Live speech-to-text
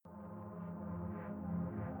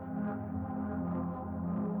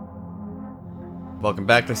Welcome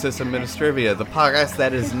back to System Administrivia, the podcast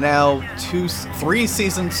that is now 3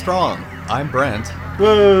 seasons strong. I'm Brent.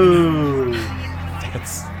 Whoa!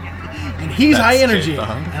 And he's high energy,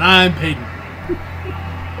 and I'm Peyton.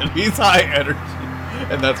 And he's high energy,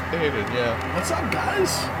 and that's Peyton, yeah. What's up,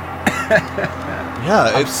 guys?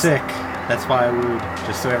 Yeah, I'm sick. That's why I wooed.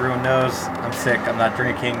 Just so everyone knows, I'm sick. I'm not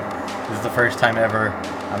drinking. This is the first time ever.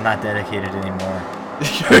 I'm not dedicated anymore.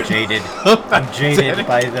 I'm jaded. I'm jaded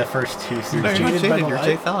by the first 2 seasons. No, you're not jaded. You're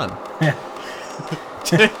Jathan. Yeah.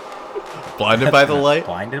 Blinded by the light?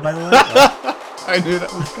 Blinded by the light? Oh. I knew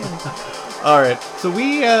that was coming. Alright, so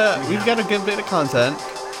we've got a good bit of content,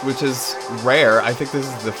 which is rare. I think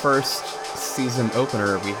this is the first season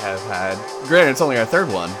opener we have had. Granted, it's only our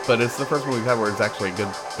third one, but it's the first one we've had where it's actually a good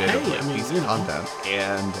bit of decent content.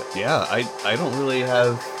 And yeah, I don't really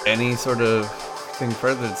have any sort of thing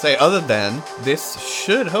further to say other than this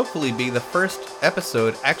should hopefully be the first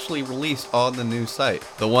episode actually released on the new site.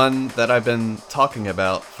 The one that I've been talking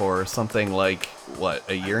about for something like, what,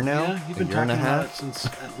 a year now? Yeah, you've been a year and a half? about it since,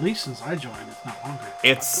 at least since I joined, if not longer.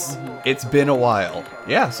 It's been a while.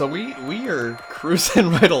 Yeah, so we are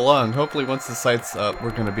cruising right along. Hopefully once the site's up,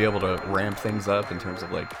 we're going to be able to ramp things up in terms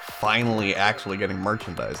of like finally actually getting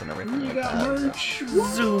merchandise and everything like that. Merch.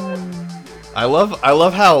 Zoom. I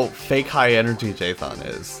love how fake high energy Jathan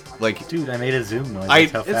is. Like, dude, I made a Zoom noise.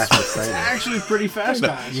 That's how fast it's actually pretty fast,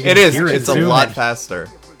 guys. It is. It's a lot faster.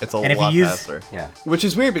 It's a lot faster. Yeah. Which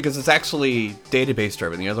is weird because it's actually database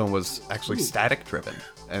driven. The other one was actually static driven,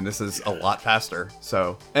 and this is a lot faster.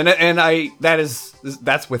 So,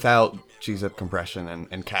 that's without gzip compression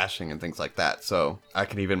and caching and things like that. So I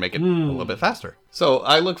can even make it a little bit faster. So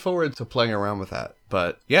I look forward to playing around with that.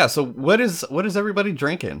 But yeah, so what is everybody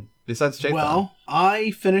drinking besides Jathan? Well, I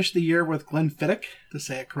finished the year with Glenfiddich, to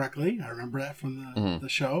say it correctly. I remember that from the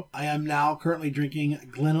show. I am now currently drinking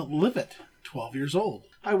Glenlivet, 12 years old.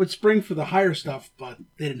 I would spring for the higher stuff, but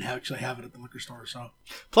they didn't actually have it at the liquor store, so.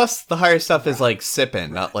 Plus, the higher stuff is like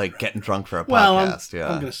sipping, not like getting drunk for a podcast.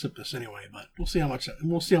 I'm going to sip this anyway, but we'll see how much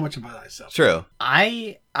about I sip. True.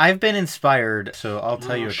 I've been inspired, so I'll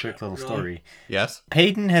tell you a quick little story. Yes?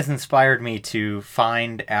 Peyton has inspired me to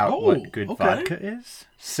find out what good vodka is.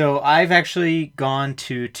 So I've actually gone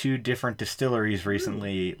to 2 different distilleries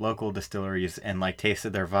recently, local distilleries, and like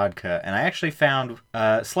tasted their vodka. And I actually found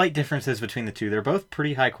slight differences between the 2. They're both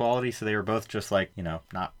pretty high quality, so they were both just like,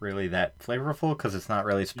 not really that flavorful because it's not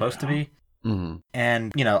really supposed to be. Mm-hmm.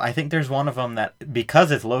 And, I think there's one of them that,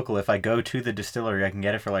 because it's local, if I go to the distillery, I can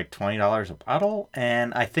get it for like $20 a bottle.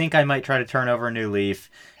 And I think I might try to turn over a new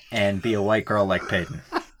leaf and be a white girl like Peyton.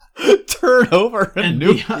 Turn over a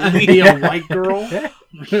new leaf? Be a white girl?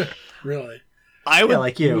 Really? I would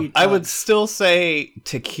like you. I would still say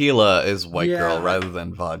tequila is white girl rather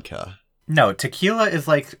than vodka. No, tequila is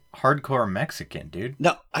like hardcore Mexican, dude.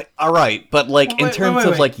 No, all right, but like in terms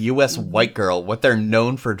of like U.S. white girl, what they're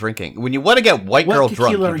known for drinking. When you want to get white girl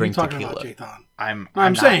drunk, you drink tequila. About,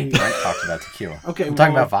 I'm saying Brent talks about tequila. Okay, I'm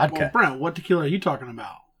talking about vodka. Well, Brent, what tequila are you talking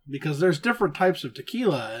about? Because there's different types of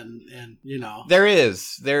tequila, and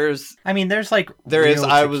There's like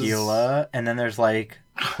tequila, and then there's like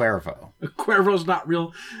Cuervo. Cuervo's not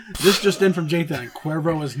real. This just in from Jathan.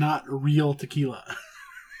 Cuervo is not real tequila.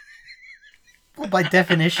 Well, by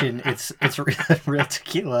definition, it's real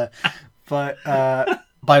tequila, but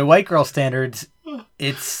by white girl standards,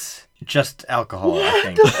 it's just alcohol. I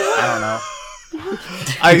think. I don't know.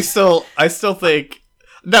 I still think.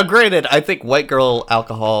 Now, granted, I think white girl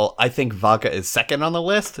alcohol, I think vodka is second on the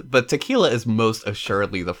list, but tequila is most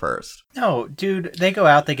assuredly the first. No, dude, they go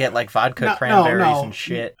out, they get like vodka cranberries and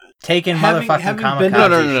shit. Taking motherfucking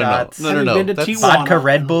kamikaze shots. No. Been to Tijuana, vodka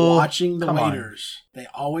Red Bull. Watching the waiters. They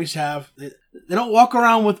always have... They don't walk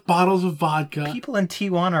around with bottles of vodka. People in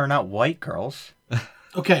Tijuana are not white girls.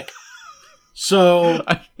 Okay. So...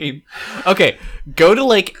 I mean, okay, go to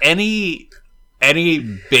like any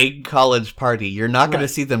big college party, you're not going to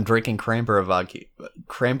see them drinking cranberry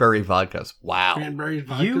vodkas. Wow. Cranberry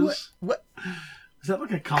vodkas? What? Is that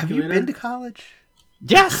like a calculator? Have you been to college?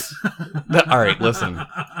 Yes! All right, listen.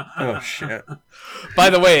 Oh, shit. By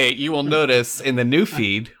the way, you will notice in the new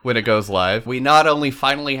feed, when it goes live, we not only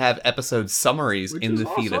finally have episode summaries in the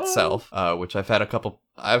feed itself, which I've had a couple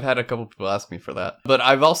people ask me for that, but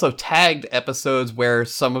I've also tagged episodes where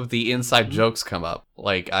some of the inside jokes come up.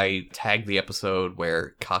 Like, I tagged the episode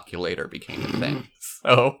where calculator became a thing.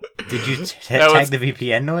 So, did you tag the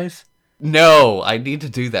VPN noise? No, I need to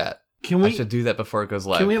do that. Can we? I should do that before it goes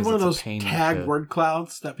live. Can we have 'cause one of it's a those pain tag to- word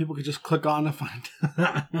clouds that people could just click on to find?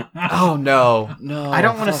 Oh no. I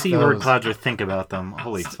don't want to fuck see those. word clouds or think about them.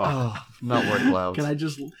 Holy fuck. Oh, not word clouds. Can I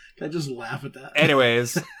just laugh at that?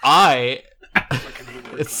 Anyways,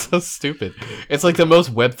 it's so stupid. It's like the most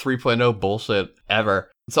Web 3.0 bullshit ever.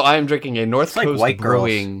 So I am drinking a North like Coast white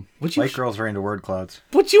Brewing. White girls are into word clouds.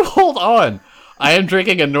 Would you hold on? I am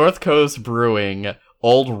drinking a North Coast Brewing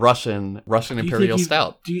Old Russian Imperial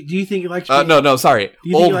Stout. Do you think he likes? No, sorry. Do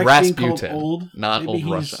you think Old he likes being called Rasputin, old? not Maybe Old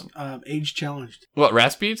he's, Russian. Age challenged. What,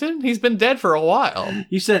 Rasputin? He's been dead for a while.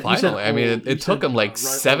 You said Finally, I mean, old. it took him like Old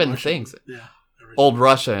 7 Russian. things. Yeah. Old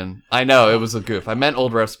Russian. I know, it was a goof. I meant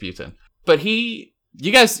Old Rasputin. But you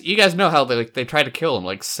guys know how they tried to kill him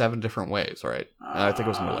like 7 different ways, right? I think it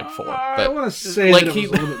was more like 4. I But want to say like that it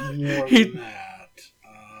was a little bit more than that.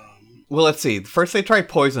 well, let's see. First they tried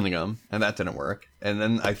poisoning him, and that didn't work. And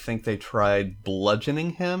then I think they tried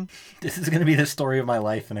bludgeoning him. This is going to be the story of my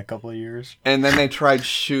life in a couple of years. And then they tried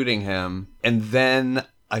shooting him. And then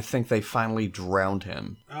I think they finally drowned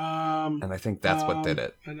him. And I think that's what did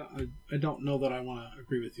it. I don't know that I want to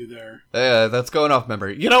agree with you there. Yeah, that's going off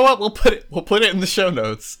memory. You know what? We'll put it in the show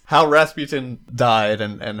notes. How Rasputin died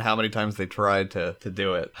and how many times they tried to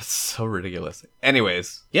do it. That's so ridiculous.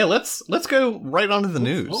 Anyways, yeah, let's go right on to the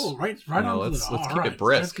news. Oh, right You know, on. let's to the, keep all right. it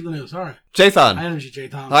brisk. Let's get the news. All right. Jathan. High energy,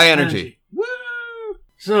 Jathan. High energy. Woo!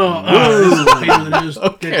 So, this is the news.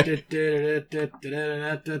 Okay.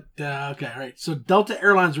 Okay, all right. So, Delta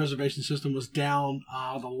Airlines reservation system was down.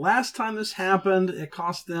 The last time this happened, it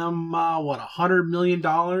cost them, $100 million?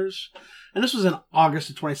 And this was in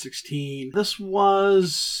August of 2016. This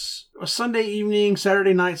was a Sunday evening,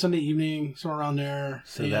 Saturday night, Sunday evening, somewhere around there.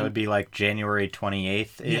 So that would be like January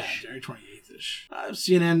 28th-ish? Yeah, January 28th-ish.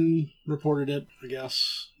 CNN reported it, I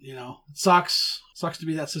guess. You know, it sucks. Sucks to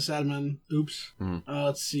be that sysadmin. Oops.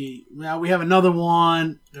 Let's see. Now we have another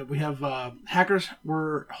one. We have hackers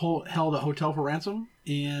were held at hotel for ransom.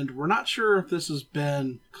 And we're not sure if this has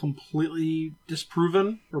been completely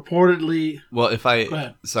disproven. Reportedly. Well, Go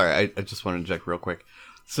ahead. Sorry, I just want to interject real quick.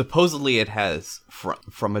 Supposedly it has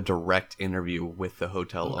from a direct interview with the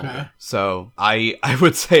hotel owner. So I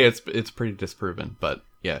would say it's pretty disproven, but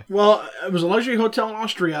yeah. Well, it was a luxury hotel in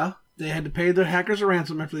Austria. They had to pay their hackers a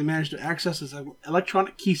ransom after they managed to access this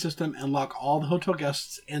electronic key system and lock all the hotel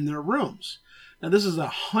guests in their rooms. Now, this is a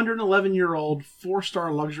 111-year-old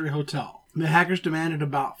 4-star luxury hotel. The hackers demanded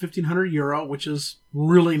about €1,500, which is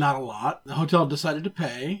really not a lot. The hotel decided to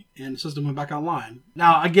pay, and the system went back online.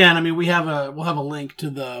 Now, again, I mean, we'll have a link to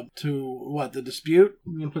the dispute.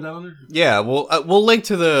 You want to put that on there? Yeah, we'll link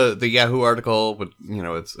to the Yahoo article with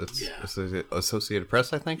it's Associated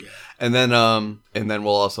Press, I think, and then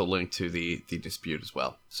we'll also link to the dispute as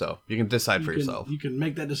well. So you can decide for yourself. You can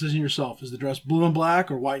make that decision yourself. Is the dress blue and black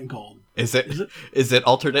or white and gold? Is it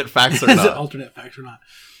alternate facts or Is not? it alternate facts or not?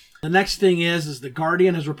 The next thing is The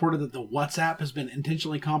Guardian has reported that the WhatsApp has been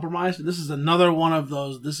intentionally compromised. And this is another one of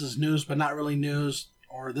those, this is news but not really news,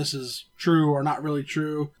 or this is true or not really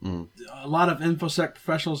true. A lot of InfoSec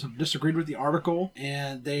professionals have disagreed with the article,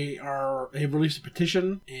 and they've released a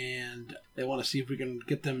petition, and they want to see if we can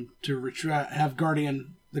get them to have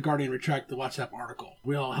the Guardian retract the WhatsApp article.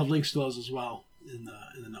 We'll have links to those as well in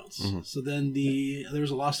the notes. So then there was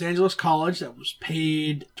a Los Angeles college that was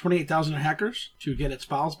paid $28,000 hackers to get its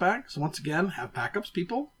files back. So once again, have backups,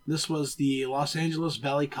 people. This was the Los Angeles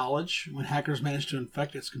Valley College when hackers managed to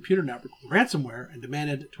infect its computer network with ransomware and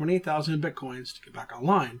demanded 28,000 bitcoins to get back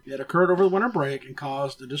online. It occurred over the winter break and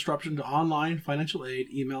caused a disruption to online financial aid,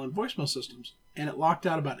 email, and voicemail systems. And it locked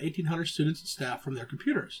out about 1,800 students and staff from their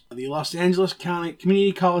computers. The Los Angeles County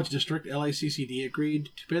Community College District, LACCD, agreed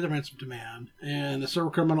to pay the ransom demand, and the server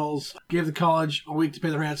criminals gave the college a week to pay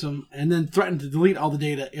the ransom, and then threatened to delete all the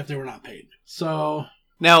data if they were not paid. So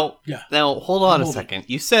Now hold on a second.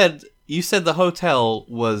 You said the hotel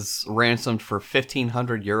was ransomed for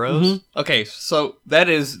 €1,500. Okay, so that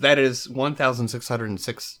is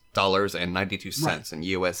 $1,606.92 in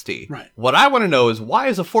USD. Right. What I want to know is why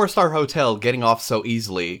is a 4-star hotel getting off so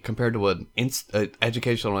easily compared to an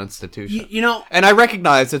educational institution? And I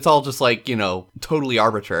recognize it's all just like totally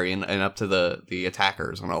arbitrary and up to the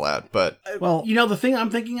attackers and all that. But the thing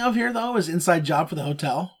I'm thinking of here though is inside job for the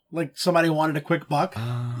hotel. Like somebody wanted a quick buck.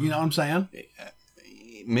 You know what I'm saying?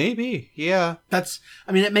 Maybe, yeah.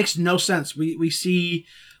 It makes no sense. We see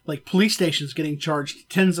like police stations getting charged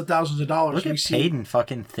tens of thousands of dollars. Look at Payton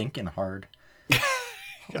fucking thinking hard.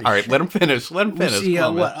 All right, let him finish. We see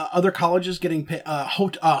other colleges getting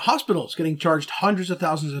hospitals getting charged hundreds of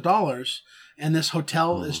thousands of dollars, and this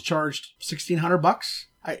hotel is charged $1,600.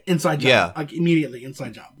 Inside job. Yeah. Like immediately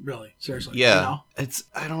inside job. Really. Seriously. Yeah. You know? It's,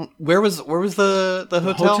 I don't, where was the hotel?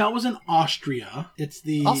 The hotel was in Austria. It's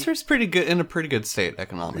the... Austria's pretty good, in a pretty good state,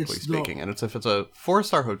 economically speaking. And it's, if it's a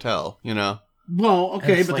 4-star hotel, you know. Well,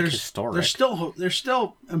 okay, but like there's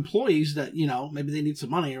still employees that, you know, maybe they need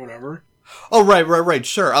some money or whatever. Oh, right.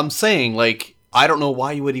 Sure. I'm saying, like, I don't know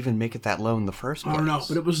why you would even make it that low in the first place. I don't know,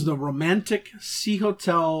 but it was the Romantic Sea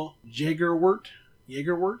Hotel Jagerwort.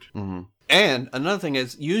 Mm-hmm. And another thing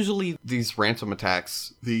is, usually these ransom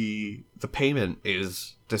attacks, the payment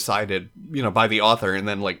is decided, you know, by the author and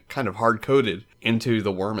then, like, kind of hard-coded into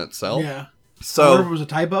the worm itself. Yeah. So, I wonder if it was a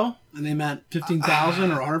typo, and they meant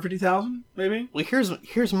 15,000 or 150,000, maybe. Well,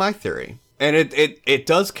 here's my theory, and it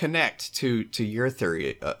does connect to your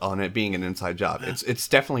theory on it being an inside job. Yeah. It's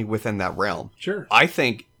definitely within that realm. Sure. I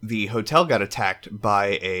think the hotel got attacked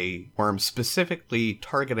by a worm specifically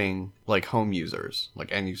targeting like home users,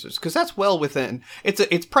 like end users, because that's well within. It's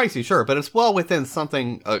pricey, sure, but it's well within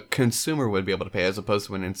something a consumer would be able to pay as opposed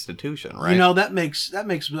to an institution, right? You know, that makes a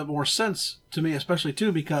bit more sense to me, especially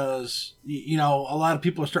too because you know a lot of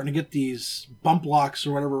people are starting to get these bump locks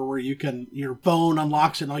or whatever, where your phone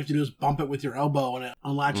unlocks it and all you have to do is bump it with your elbow and it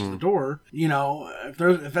unlatches the door. You know,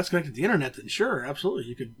 if that's connected to the internet, then sure, absolutely,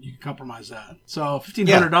 you could compromise that. So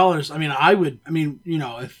 $1,500. I mean, you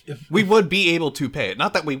know, if we would be able to pay it,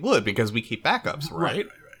 not that we would because we keep backups, right? Right.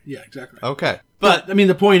 Yeah, exactly. Okay. But I mean,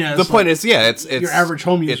 the point is, yeah, it's your average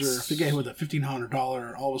home user. If they get hit with a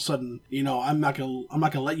 $1,500, all of a sudden, you know, I'm not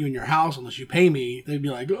gonna let you in your house unless you pay me. They'd be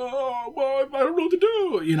like, oh, well, I don't know what to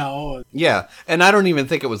do, you know. Yeah, and I don't even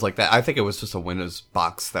think it was like that. I think it was just a Windows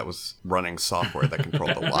box that was running software that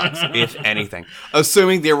controlled the locks, if anything.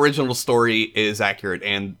 Assuming the original story is accurate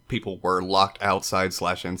and people were locked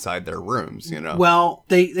outside/inside their rooms, you know. Well,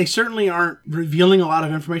 they certainly aren't revealing a lot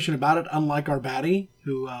of information about it, unlike our baddie,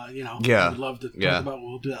 who you know, would love to talk about.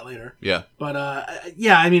 We'll do that later. Yeah. But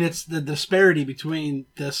yeah, I mean, it's the disparity between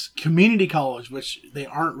this community college, which they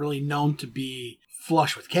aren't really known to be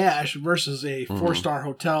flush with cash, versus a 4-star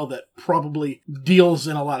hotel that probably deals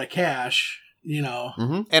in a lot of cash, you know.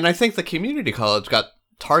 Mm-hmm. And I think the community college got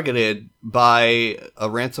targeted by a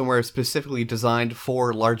ransomware specifically designed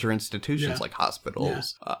for larger institutions like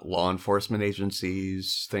hospitals, law enforcement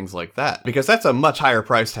agencies, things like that. Because that's a much higher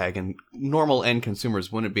price tag, and normal end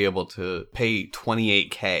consumers wouldn't be able to pay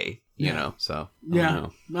 $28K, you know? So,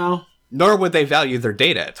 No. Nor would they value their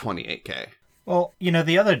data at $28K. Well, you know,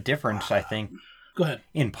 the other difference, I think, go ahead,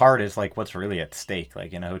 in part is like what's really at stake.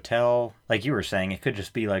 Like in a hotel, like you were saying, it could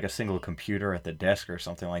just be like a single computer at the desk or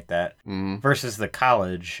something like that, versus the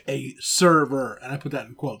college, a server, and I put that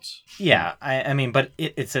in quotes. Yeah, I mean, but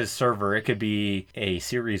it says server. It could be a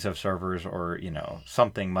series of servers, or you know,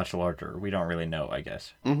 something much larger. We don't really know, I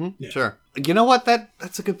guess. Sure. You know what?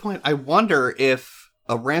 That's a good point. I wonder if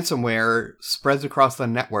a ransomware spreads across the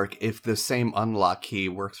network if the same unlock key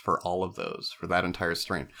works for all of those, for that entire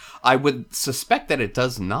string. I would suspect that it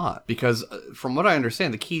does not, because from what I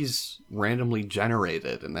understand, the key's randomly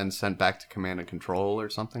generated and then sent back to command and control or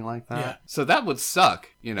something like that. Yeah. So that would suck,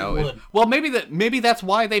 you know. Well, maybe that's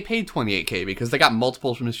why they paid $28K, because they got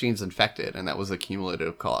multiple machines infected, and that was a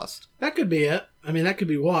cumulative cost. That could be it. I mean, that could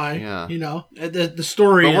be why. Yeah. You know, the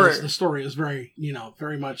story is very, you know,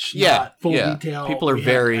 very much not full detail. People are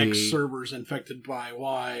very X servers infected by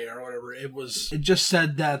Y or whatever. It just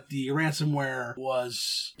said that the ransomware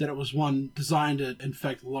was one designed to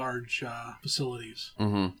infect large facilities.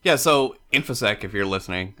 Mm-hmm. Yeah. So InfoSec, if you're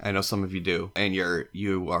listening, I know some of you do, and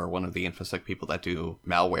you are one of the InfoSec people that do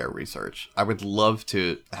malware research. I would love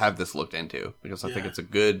to have this looked into, because I think it's a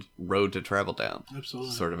good road to travel down.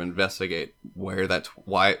 Absolutely. Sort of investigate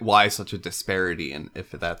why such a disparity, and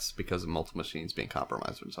if that's because of multiple machines being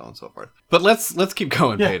compromised and so on and so forth. But let's keep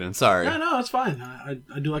going, Peyton. Sorry. No, it's fine.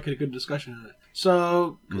 I do like a good discussion on it.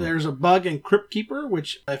 So there's a bug in CryptKeeper,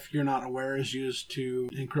 which, if you're not aware, is used to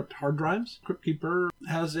encrypt hard drives. CryptKeeper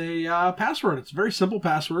has a password. It's a very simple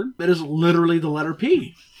password. It is literally the letter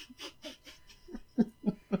P.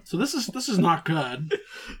 So this is not good.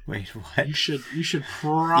 Wait, what? You should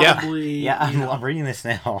probably... Yeah, I'm reading this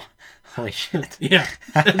now. Holy shit. Yeah,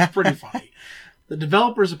 it's pretty funny. The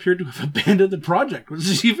developers appear to have abandoned the project, which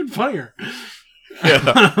is even funnier.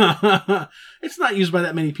 Yeah. It's not used by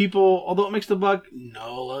that many people, although it makes the bug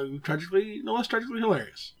no less tragically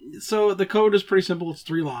hilarious. So the code is pretty simple. It's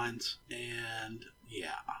 3 lines, and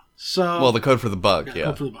So, the code for the bug,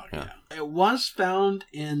 code for the bug, It was found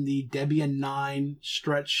in the Debian 9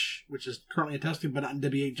 stretch, which is currently in testing, but not in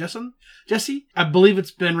Debian 8 Jesse. I believe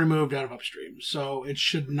it's been removed out of upstream, so it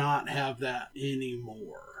should not have that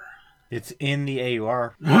anymore. It's in the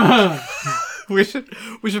AUR. we should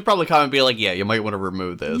probably comment and be like, yeah, you might want to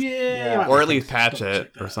remove this. Yeah. Or at least patch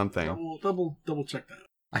it or something. Double check that.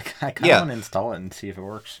 I kind of want to install it and see if it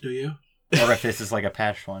works. Do you? Or if this is like a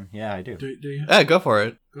patched one. Yeah, I do. Do you? Yeah, go for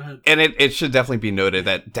it. Go ahead. And it should definitely be noted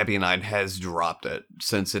that Debian-9 has dropped it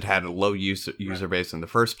since it had a low user base in the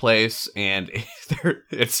first place, and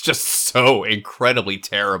it's just so incredibly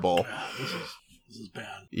terrible. This is bad.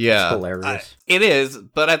 Yeah. It's hilarious. It is,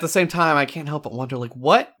 but at the same time, I can't help but wonder, like,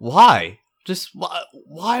 what? Why? Just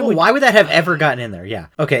why would that have ever gotten in there? Yeah.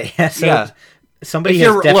 Okay. So yeah. Somebody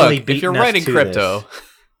has definitely beaten if you're us writing to crypto, this.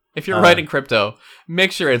 if you're writing crypto,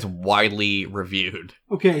 make sure it's widely reviewed.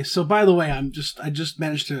 Okay, so by the way, I just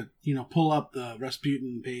managed to pull up the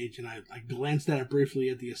Rasputin page, and I glanced at it briefly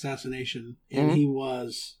at the assassination, and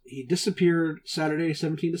he disappeared Saturday,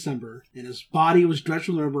 17 December, and his body was dredged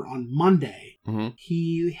with rubber on Monday. Mm-hmm.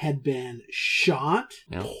 He had been shot,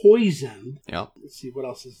 poisoned. Yeah. Let's see, what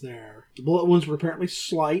else is there? The bullet wounds were apparently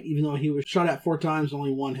slight, even though he was shot at 4 times,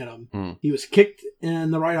 only one hit him. Mm. He was kicked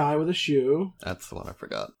in the right eye with a shoe. That's the one I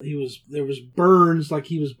forgot. There was burns, like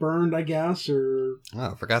he was burned, I guess, or...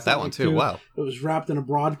 Oh, I forgot that one too. Wow. It was wrapped in a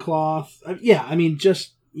broadcloth. Yeah, I mean,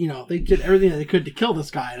 just, they did everything that they could to kill this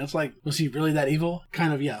guy. And it's like, was he really that evil?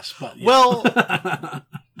 Kind of, yes. But yeah. Well,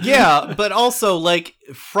 yeah, but also, like,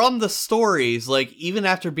 from the stories, like, even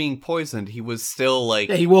after being poisoned, he was still, like...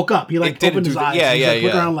 Yeah, he woke up. He, like, opened his eyes. Yeah,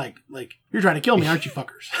 Looked around like, you're trying to kill me, aren't you,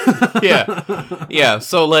 fuckers? Yeah.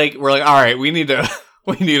 So, like, we're like, all right, we need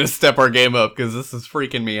to step our game up because this is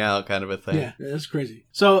freaking me out, kind of a thing. Yeah, that's crazy.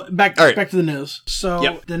 So back to the news.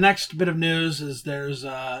 So The next bit of news is there's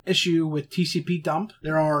an issue with TCP dump.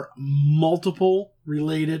 There are multiple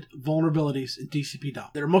related vulnerabilities in TCP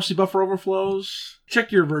dump. They're mostly buffer overflows.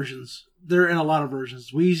 Check your versions. They're in a lot of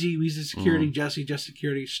versions. Wheezy Security, Jesse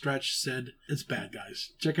Security, Stretch said it's bad,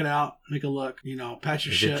 guys. Check it out. Make a look. Patch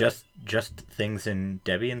your shit. Is it just things in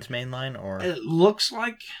Debian's mainline, or it looks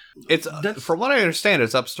like it's from what I understand,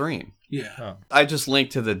 it's upstream. Yeah. Oh. I just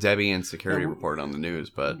linked to the Debian security report on the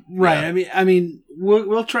news, but right. Yeah. I mean,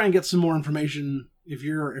 we'll try and get some more information. If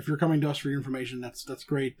you're coming to us for your information, that's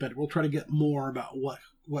great. But we'll try to get more about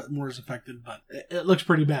what more is affected. But it looks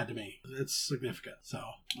pretty bad to me. It's significant. So,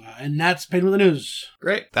 and that's paid with the news.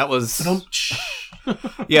 Great. That was.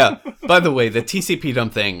 Yeah. By the way, the TCP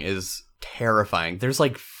dump thing is terrifying. There's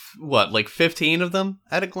like 15 of them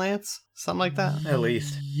at a glance, something like that. At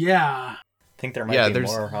least. Yeah. I think there might be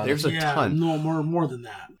more. There's a ton. No, more than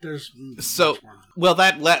that. There's so well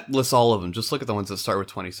that lists all of them. Just look at the ones that start with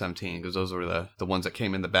 2017 because those were the ones that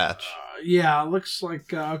came in the batch. Yeah, looks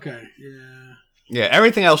like okay. Yeah. Yeah,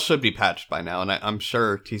 everything else should be patched by now, and I'm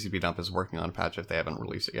sure TCP dump is working on a patch if they haven't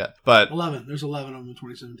released it yet. But 11. There's 11 of them in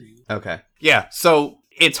 2017. Okay. Yeah. So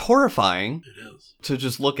it's horrifying. It is. To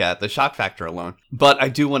just look at the shock factor alone. But I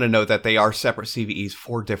do want to note that they are separate CVEs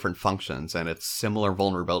for different functions, and it's similar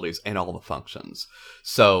vulnerabilities in all the functions.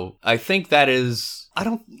 So I think that is... I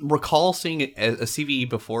don't recall seeing a CVE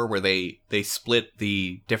before where they split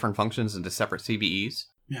the different functions into separate CVEs.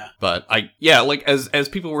 Yeah. But as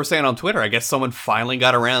people were saying on Twitter, I guess someone finally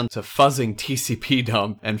got around to fuzzing TCP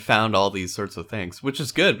dump and found all these sorts of things, which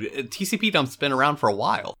is good. TCP dump's been around for a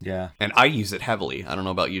while. Yeah. And I use it heavily. I don't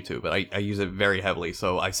know about you two, but I use it very heavily.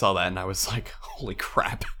 So I saw that and I was like, holy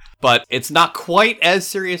crap. But it's not quite as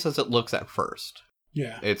serious as it looks at first.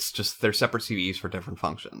 Yeah. It's just they're separate CVEs for different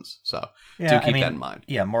functions. So do keep that in mind.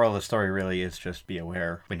 Yeah, moral of the story really is just be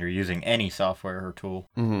aware when you're using any software or tool.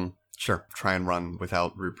 Mm-hmm. Sure. Try and run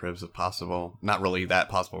without root privs if possible. Not really that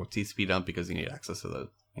possible with TCP dump because you need access to the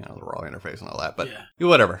raw interface and all that. But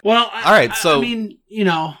whatever. Well, all right. So I mean,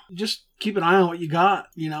 just keep an eye on what you got.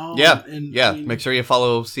 Yeah. Make sure you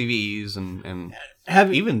follow CVEs and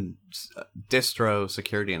even distro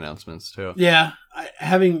security announcements too. Yeah.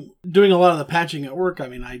 Doing a lot of the patching at work, I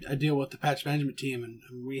mean, I deal with the patch management team, and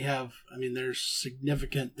we have, there's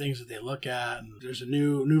significant things that they look at, and there's a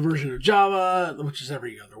new version of Java, which is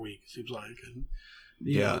every other week, it seems like, and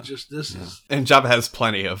is... And Java has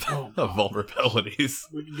plenty of vulnerabilities.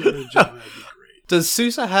 We can get rid of Java, that'd be great. Does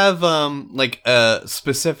SUSE have a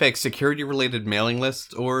specific security related mailing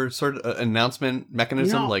list or sort of announcement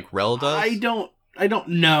mechanism like RHEL does? I don't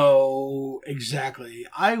know exactly.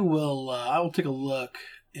 I will take a look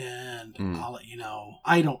and I'll let you know.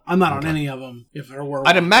 I'm not on any of them. If there were,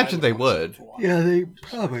 I'd imagine they would. Yeah, they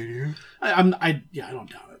probably do. I don't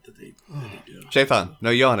doubt it that they do. Jathan, no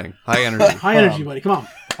yawning. High energy. High energy, buddy. Come on.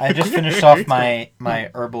 I just finished off my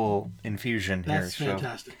herbal infusion here. That's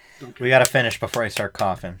fantastic. We got to finish before I start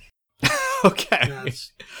coughing. Okay.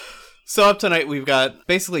 So up tonight, we've got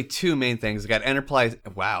basically two main things. We got Enterprise.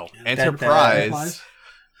 Wow. Enterprise.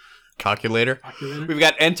 calculator. Calculator. We've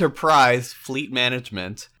got enterprise fleet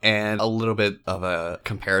management and a little bit of a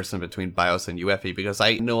comparison between BIOS and UEFI because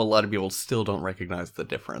I know a lot of people still don't recognize the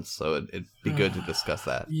difference. So it'd be good to discuss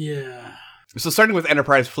that. Yeah. So starting with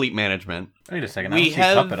enterprise fleet management. Wait a second, I don't see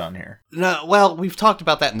Puppet on here. No, well, we've talked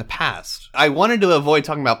about that in the past. I wanted to avoid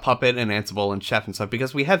talking about Puppet and Ansible and Chef and stuff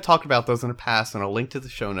because we have talked about those in the past, and I'll link to the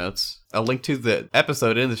show notes. I'll link to the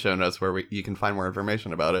episode in the show notes where you can find more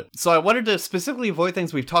information about it. So I wanted to specifically avoid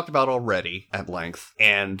things we've talked about already at length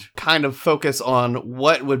and kind of focus on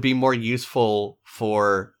what would be more useful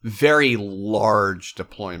for very large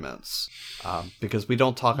deployments because we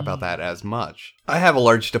don't talk about that as much. I have a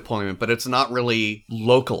large deployment, but it's not really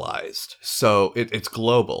localized, so it's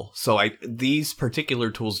global. So these particular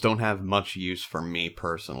tools don't have much use for me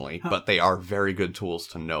personally, but they are very good tools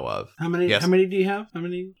to know of. How many? Yes? How many do you have? How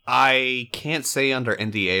many? I can't say under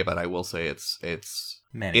NDA, but I will say it's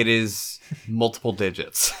Many. It is multiple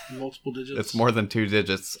digits. Multiple digits. It's more than 2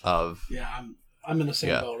 digits of. Yeah, I'm in the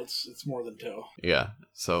same boat. It's more than 2. Yeah,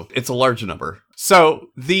 so it's a large number. So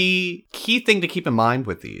the key thing to keep in mind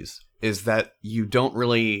with these is that you don't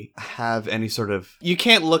really have any sort of... You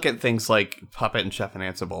can't look at things like Puppet and Chef and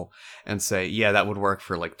Ansible and say, yeah, that would work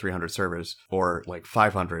for like 300 servers or like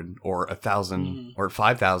 500 or 1,000 or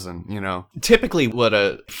 5,000, you know. Typically what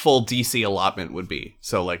a full DC allotment would be.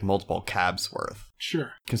 So like multiple cabs worth.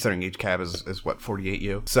 Sure. Considering each cab is what,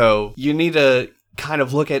 48U? So you need to kind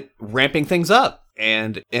of look at ramping things up.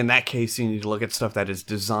 And in that case, you need to look at stuff that is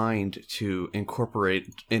designed to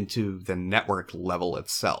incorporate into the network level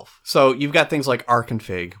itself. So you've got things like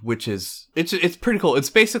rconfig, which is, it's pretty cool.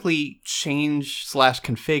 It's basically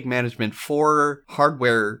change/config management for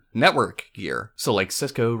hardware network gear. So like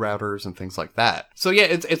Cisco routers and things like that. So yeah,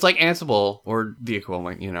 it's like Ansible or the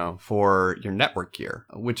equivalent, you know, for your network gear,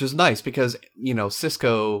 which is nice because, you know,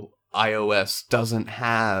 Cisco iOS doesn't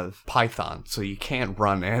have Python, so you can't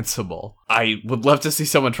run Ansible. I would love to see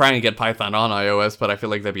someone trying to get Python on iOS, but I feel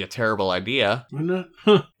like that'd be a terrible idea. Why not?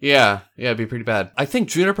 Huh. Yeah, it'd be pretty bad. I think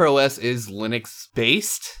Juniper OS is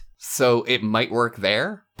Linux-based, so it might work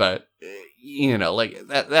there, but, you know, like,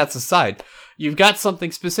 that's aside. You've got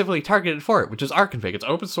something specifically targeted for it, which is rconfig. It's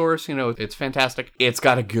open source, you know, it's fantastic. It's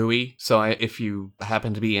got a GUI, so if you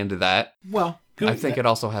happen to be into that... Well... I think it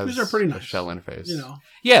also has are pretty nice, a shell interface. You know.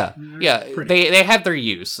 Yeah. Pretty. They have their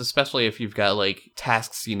use, especially if you've got like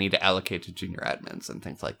tasks you need to allocate to junior admins and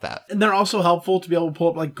things like that. And they're also helpful to be able to pull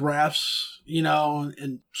up like graphs, you know,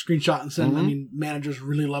 and screenshot and send. I mean, managers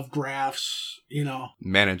really love graphs, you know.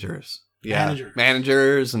 Managers. Yeah.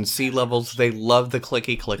 Managers and C-levels, they love the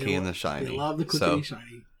clicky and the shiny. They love the clicky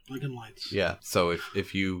shiny. Blinking lights. Yeah, so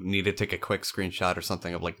if you need to take a quick screenshot or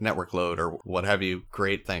something of like network load or what have you,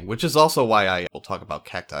 great thing. Which is also why I will talk about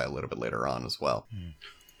Cacti a little bit later on as well.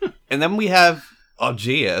 And then we have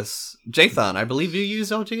Algius. Jathan, I believe you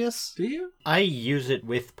use Algius? Do you? I use it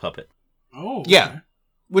with Puppet. Oh, okay. Yeah.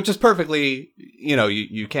 Which is perfectly, you know,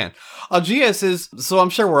 you can. Algius is, so I'm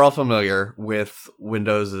sure we're all familiar with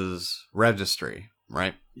Windows's registry,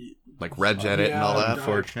 right? Like regedit and all that.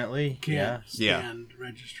 Unfortunately, Can't stand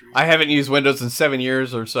registry. I haven't used Windows in 7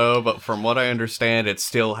 years or so, but from what I understand, it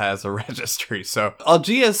still has a registry. So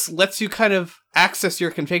Algius lets you kind of access your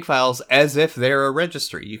config files as if they're a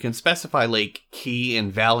registry. You can specify like key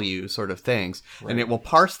and value sort of things, and it will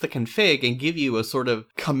parse the config and give you a sort of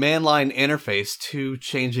command line interface to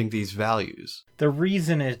changing these values. The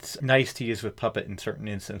reason it's nice to use with Puppet in certain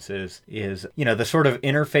instances is, you know, the sort of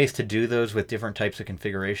interface to do those with different types of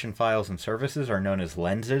configuration files and services are known as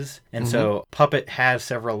lenses. And so Puppet has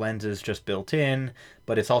several lenses just built in,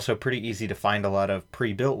 but it's also pretty easy to find a lot of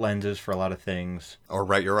pre-built lenses for a lot of things. Or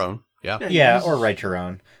write your own. Yeah, or write your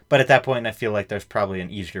own. But at that point, I feel like there's probably an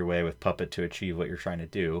easier way with Puppet to achieve what you're trying to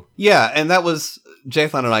do. Yeah, and that was...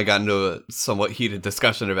 Jathan and I got into a somewhat heated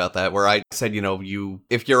discussion about that, where I said, you know,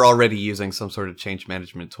 if you're already using some sort of change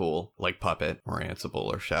management tool, like Puppet, or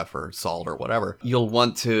Ansible, or Chef, or Salt, or whatever, you'll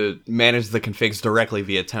want to manage the configs directly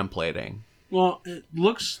via templating. Well, it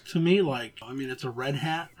looks to me like, I mean, it's a Red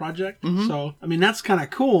Hat project. So, I mean, that's kind of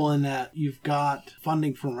cool in that you've got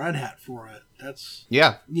funding from Red Hat for it. That's, you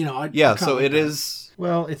know, so it is.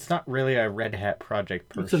 Well, it's not really a Red Hat project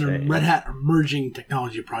per se. It's a Red Hat emerging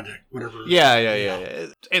technology project, whatever. Yeah.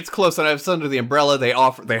 It's close enough. It's under the umbrella. They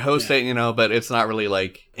host it, you know, but it's not really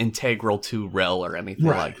like integral to RHEL or anything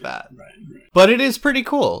like that. Right. But it is pretty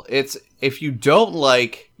cool. if you don't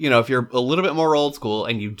like, if you're a little bit more old school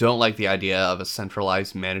and you don't like the idea of a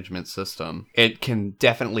centralized management system, it can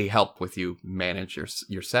definitely help with you manage your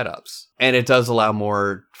setups. And it does allow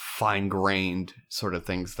more fine-grained sort of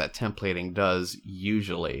things that templating does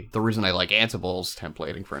usually. The reason I like Ansible's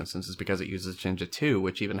templating, for instance, is because it uses Jinja 2,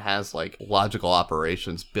 which even has like logical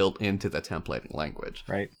operations built into the templating language.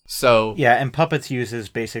 Right. So yeah, and Puppets uses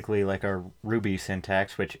basically like a Ruby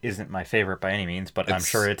syntax, which isn't my favorite by any means, but I'm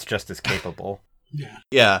sure it's just as capable.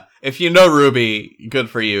 Yeah. If you know Ruby, good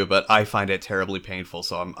for you, but I find it terribly painful,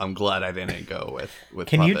 so I'm glad I didn't go with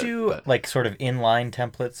Can Puppet, you do like sort of inline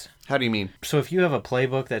templates? How do you mean? So if you have a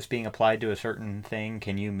playbook that's being applied to a certain thing,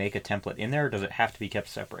 can you make a template in there, or does it have to be kept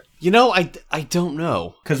separate? I don't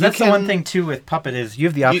know. Because that's the one thing, too, with Puppet is you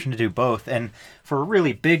have the option to do both. And for a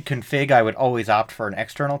really big config, I would always opt for an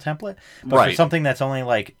external template. But for something that's only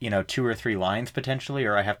like, 2 or 3 lines potentially,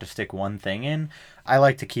 or I have to stick one thing in, I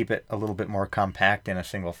like to keep it a little bit more compact in a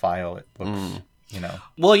single file. It looks,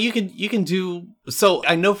 Well, you can do... So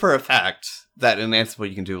I know for a fact that in Ansible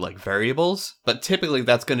you can do like variables, but typically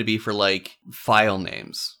that's going to be for like file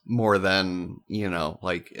names more than,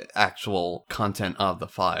 like actual content of the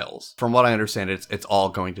files. From what I understand, it's all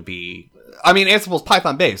going to be... I mean, Ansible's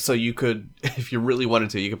Python based, so you could, if you really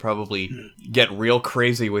wanted to, you could probably get real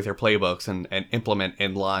crazy with your playbooks and implement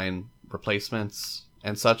inline replacements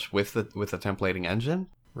and such with the templating engine.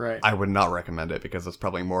 Right. I would not recommend it because it's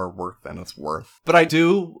probably more work than it's worth. But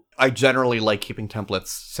I generally like keeping templates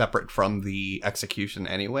separate from the execution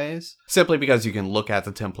anyways. Simply because you can look at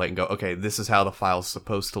the template and go, okay, this is how the file's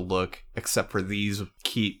supposed to look, except for these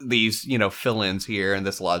fill-ins here and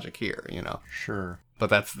this logic here, Sure.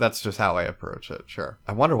 But that's just how I approach it, sure.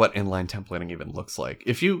 I wonder what inline templating even looks like.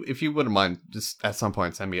 If you wouldn't mind, just at some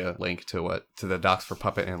point send me a link to the docs for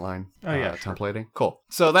Puppet inline templating. Cool.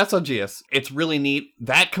 So that's OGS. It's really neat.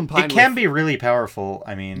 That combined It can be really powerful.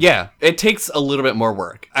 I mean... Yeah, it takes a little bit more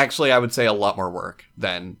work. Actually, I would say a lot more work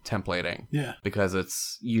than templating. Yeah.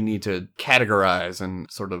 Because you need to categorize and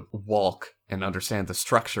sort of walk and understand the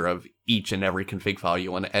structure of each and every config file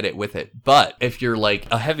you want to edit with it. But if you're like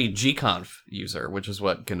a heavy gconf user, which is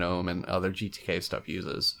what GNOME and other GTK stuff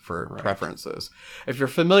uses for preferences, if you're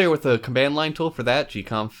familiar with the command line tool for that,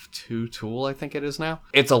 gconf2 tool, I think it is now,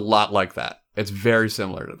 it's a lot like that. It's very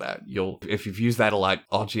similar to that. If you've used that a lot,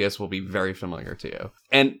 AllGS will be very familiar to you.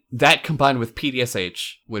 And that combined with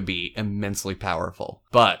PDSH would be immensely powerful.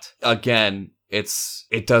 But again,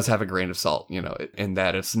 it does have a grain of salt, in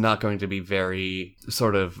that it's not going to be very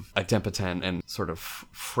sort of idempotent and sort of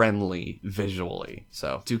friendly visually.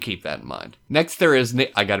 So do keep that in mind. Next, there is,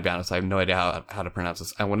 I gotta be honest, I have no idea how to pronounce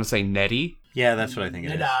this. I want to say Nedi. Yeah, that's what I think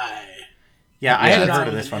it is. Nedi. Yeah, I hadn't heard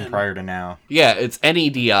of this one prior to now. Yeah, it's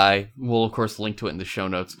NEDI. We'll, of course, link to it in the show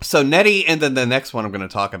notes. So Nedi, and then the next one I'm going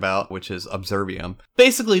to talk about, which is Observium,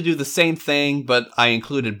 basically do the same thing, but I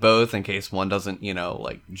included both in case one doesn't,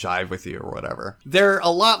 jive with you or whatever. They're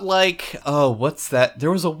a lot like, what's that?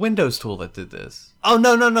 There was a Windows tool that did this. Oh,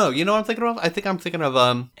 no. You know what I'm thinking of? I think I'm thinking of,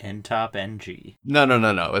 NTOP NG.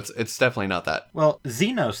 No. It's definitely not that. Well,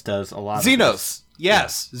 Xenos does a lot of this.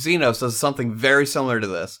 Yes, yeah. Xenos does something very similar to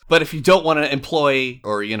this. But if you don't want to employ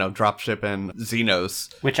or, dropship in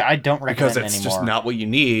Xenos... Which I don't recommend because it's just not what you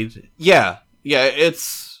need. Yeah,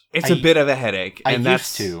 it's a bit of a headache. I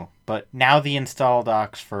used to, but now the install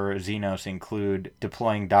docs for Xenos include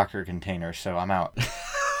deploying Docker containers, so I'm out.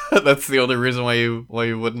 That's the only reason why you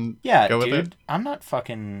wouldn't go with it? I'm not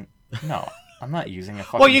fucking... No. I'm not using a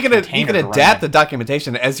fucking Well, you can adapt the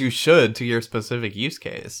documentation as you should to your specific use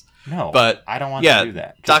case. No, but I don't want to do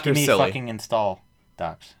that. Just Docker's give me silly. fucking install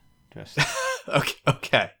docs. Just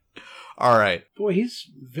okay. All right. Boy, he's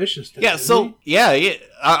vicious today, Yeah, so, yeah,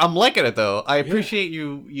 I'm liking it, though. I appreciate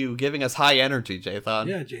you giving us high energy, Jathan.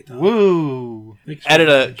 Yeah, Jathan. Woo!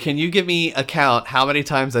 Editor, can you give me a count how many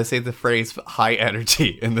times I say the phrase high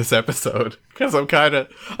energy in this episode? Because I'm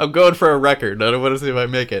going for a record. I don't want to see if I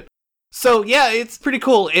make it. So, yeah, it's pretty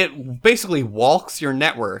cool. It basically walks your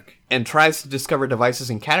network and tries to discover devices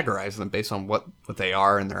and categorize them based on what they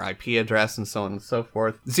are and their IP address and so on and so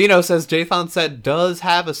forth. Xenos, as Jathan said, does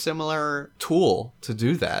have a similar tool to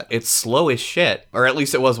do that. It's slow as shit, or at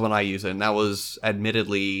least it was when I used it, and that was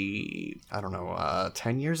admittedly,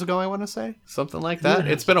 10 years ago, I want to say? Something like that.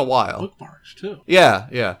 It's been a while. Bookmarks, too.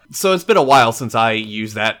 Yeah. So it's been a while since I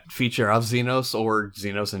used that feature of Xenos or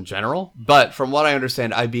Xenos in general, but from what I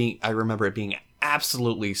understand, I remember it being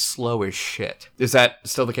absolutely slow as shit. Is that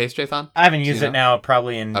still the case, Jathan? I haven't used it now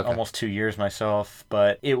probably in almost 2 years myself,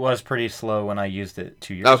 but it was pretty slow when I used it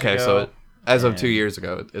 2 years ago. Okay, so As of 2 years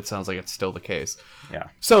ago, it sounds like it's still the case. Yeah.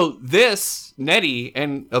 So this, Netty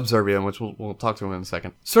and Observium, which we'll talk to in a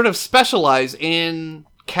second, sort of specialize in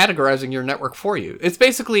categorizing your network for you. It's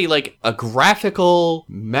basically like a graphical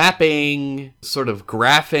mapping, sort of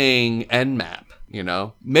graphing Nmap. You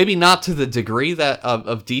know, maybe not to the degree that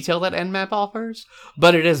of detail that Nmap offers,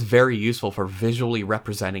 but it is very useful for visually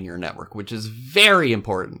representing your network, which is very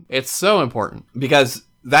important. It's so important because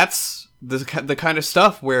that's the kind of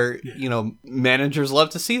stuff where, you know, managers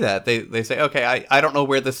love to see that. They say, okay, I don't know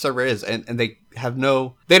where this server is, and they have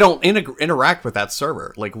they don't interact with that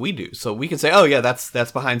server like we do. So we can say, oh yeah,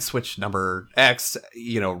 that's behind switch number X,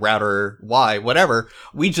 you know, router Y, whatever.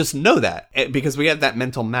 We just know that because we have that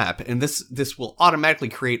mental map, and this will automatically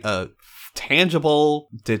create a tangible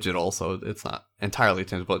digital, so it's not entirely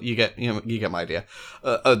tangible. You get my idea.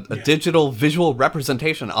 A digital visual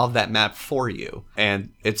representation of that map for you,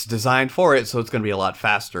 and it's designed for it, so it's going to be a lot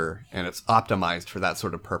faster, and it's optimized for that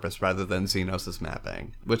sort of purpose rather than Xenos'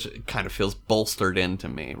 mapping, which kind of feels bolted in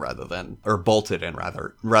rather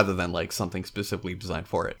than like something specifically designed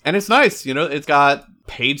for it. And it's nice, you know. It's got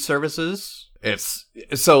paid services. It's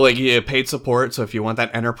so like paid support. So if you want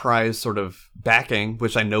that enterprise sort of backing,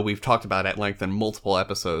 which I know we've talked about at length in multiple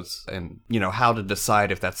episodes, and you know how to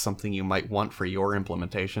decide if that's something you might want for your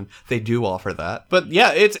implementation, they do offer that. But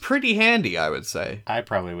yeah, it's pretty handy, I would say. I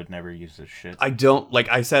probably would never use this shit. I don't, like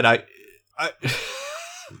I said, I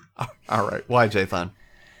all right. Why, Jathan?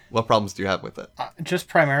 What problems do you have with it? Just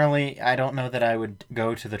primarily, I don't know that I would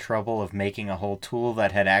go to the trouble of making a whole tool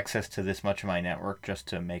that had access to this much of my network just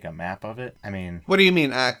to make a map of it. I mean... What do you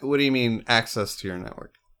mean access to your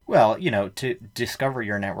network? Well, you know, to discover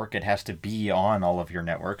your network, it has to be on all of your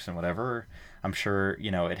networks and whatever. I'm sure,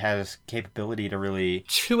 you know, it has capability to really...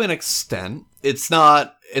 To an extent. It's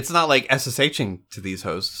not like SSHing to these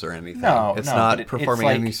hosts or anything. It's not performing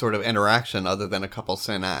any sort of interaction other than a couple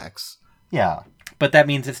synax. Yeah. But that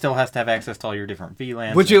means it still has to have access to all your different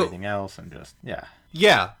VLANs and everything else, and just, yeah.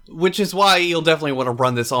 Yeah, which is why you'll definitely want to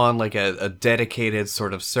run this on like a dedicated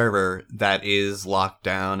sort of server that is locked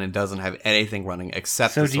down and doesn't have anything running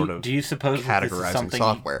except categorizing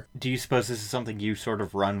software. Do you suppose this is something you sort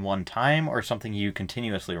of run one time or something you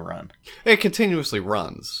continuously run? It continuously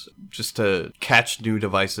runs just to catch new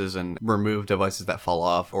devices and remove devices that fall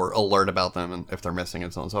off or alert about them and if they're missing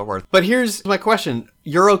and so on and so forth. But here's my question.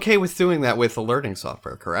 You're okay with doing that with alerting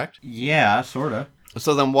software, correct? Yeah, sort of.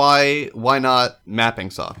 So then why not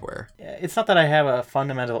mapping software? It's not that I have a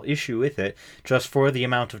fundamental issue with it. Just for the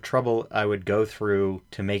amount of trouble I would go through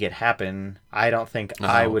to make it happen, I don't think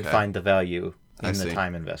I would find the value in the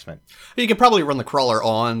time investment. You could probably run the crawler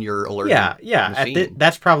on your alerting machine.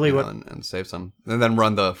 That's probably what... And save some. And then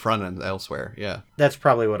run the front end elsewhere, yeah. That's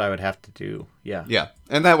probably what I would have to do, yeah. Yeah,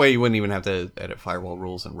 and that way you wouldn't even have to edit firewall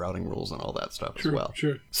rules and routing rules and all that stuff as well.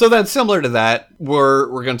 Sure. So then similar to that, we're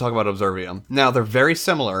going to talk about Observium. Now, they're very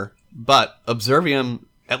similar, but Observium,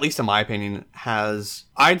 at least in my opinion,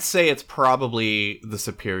 I'd say it's probably the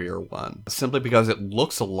superior one. Simply because it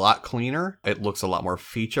looks a lot cleaner. It looks a lot more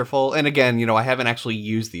featureful. And again, you know, I haven't actually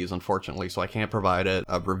used these, unfortunately, so I can't provide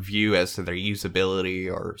a review as to their usability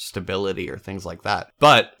or stability or things like that.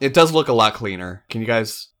 But it does look a lot cleaner.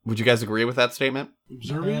 Would you guys agree with that statement?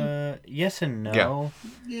 Observium? Yes and no.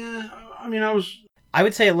 Yeah, I mean, I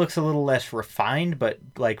would say it looks a little less refined, but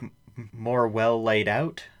like more well laid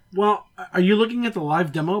out. Well, are you looking at the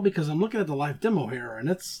live demo? Because I'm looking at the live demo here, and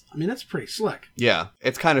it's pretty slick. Yeah,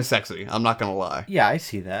 it's kind of sexy. I'm not going to lie. Yeah, I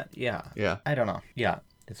see that. Yeah. Yeah. I don't know. Yeah,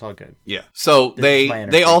 it's all good. Yeah. So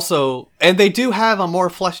they also, and they do have a more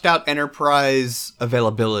fleshed out enterprise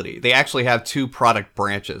availability. They actually have two product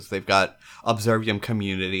branches. They've got Observium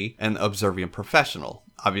Community and Observium Professional.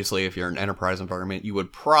 Obviously, if you're an enterprise environment, you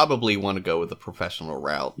would probably want to go with the professional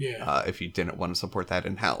route if you didn't want to support that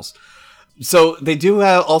in-house. So they do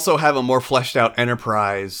also have a more fleshed out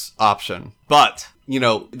enterprise option, but you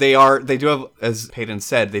know, they do have, as Peyton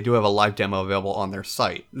said, they do have a live demo available on their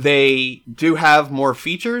site. They do have more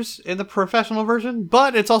features in the professional version,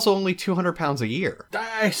 but it's also only £200 a year.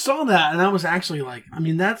 I saw that, and I was actually like, I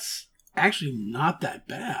mean, that's actually not that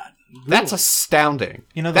bad. Really. That's astounding.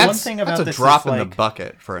 You know, one thing about that's this a drop is in the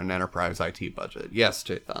bucket for an enterprise IT budget. Yes,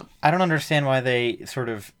 Jathan. I don't understand why they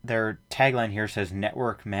their tagline here says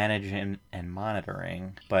network management and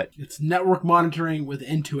monitoring, but it's network monitoring with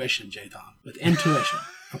intuition, Jathan. With intuition,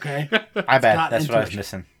 okay? I bet that's what I was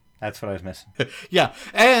missing. That's what I was missing. Yeah,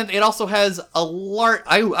 and it also has a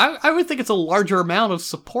I would think it's a larger amount of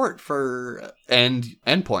support for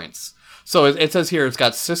endpoints. So it says here it's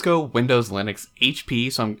got Cisco, Windows, Linux,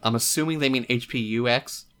 HP. So I'm assuming they mean HP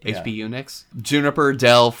UX HP Unix, Juniper,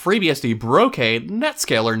 Dell, FreeBSD, Brocade,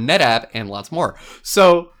 Netscaler, NetApp, and lots more.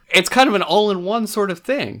 So it's kind of an all-in-one sort of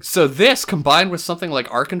thing. So this, combined with something like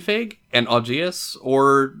rconfig and Augeus,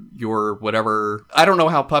 or your whatever... I don't know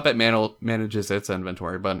how Puppet manages its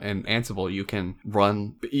inventory, but in Ansible, you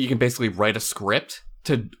can basically write a script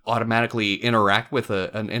to automatically interact with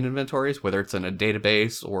an inventories, whether it's in a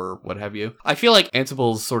database or what have you. I feel like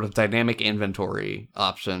Ansible's sort of dynamic inventory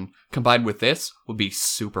option combined with this would be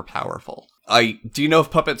super powerful. Do you know if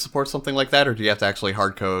Puppet supports something like that, or do you have to actually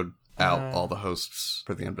hard code out all the hosts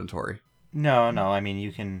for the inventory? No. I mean,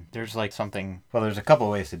 you can... There's like something... Well, there's a couple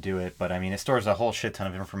of ways to do it, but I mean, it stores a whole shit ton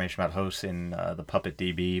of information about hosts in the Puppet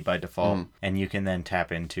DB by default, and you can then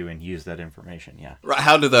tap into and use that information, yeah.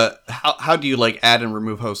 How do you like add and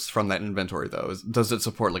remove hosts from that inventory, though? Does it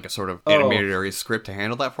support like a sort of intermediary script to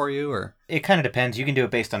handle that for you, or...? It kind of depends. You can do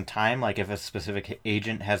it based on time, like if a specific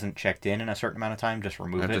agent hasn't checked in a certain amount of time, just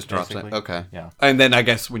remove it, just drops basically. it. Okay. Yeah. And then I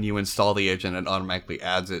guess when you install the agent, it automatically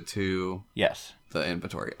adds it to... Yes. The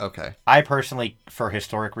inventory. Okay. I personally, for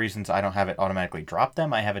historic reasons, I don't have it automatically drop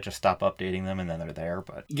them. I have it just stop updating them and then they're there.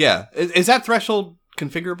 But yeah. Is that threshold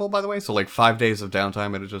configurable, by the way? So like 5 days of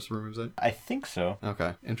downtime and it just removes it? I think so.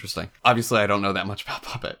 Okay. Interesting. Obviously, I don't know that much about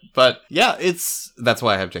Puppet. But yeah, that's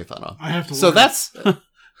why I have JSON on. I have to learn. So that's...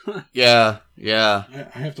 yeah.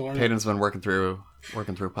 I have to learn. Peyton's been working through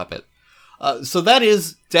Puppet. So that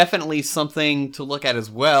is definitely something to look at as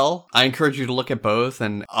well. I encourage you to look at both,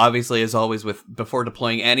 and obviously, as always, before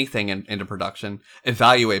deploying anything into production,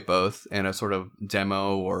 evaluate both in a sort of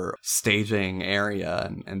demo or staging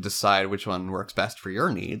area and decide which one works best for your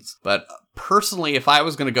needs. But personally, if I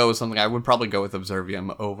was going to go with something, I would probably go with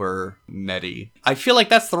Observium over Neti. I feel like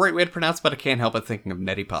that's the right way to pronounce it, but I can't help but thinking of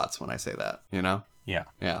Netipots when I say that, you know? Yeah.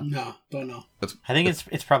 No, don't know. I think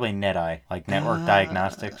it's probably NetEye, like Network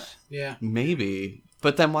Diagnostics. Yeah. Maybe.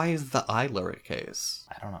 But then why is the I lowercase?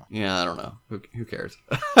 I don't know. Yeah, I don't know. Who cares?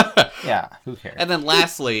 Yeah, who cares? And then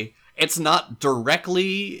lastly, it's not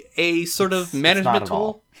directly a sort of management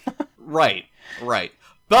tool. Right.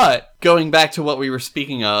 But going back to what we were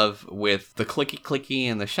speaking of with the clicky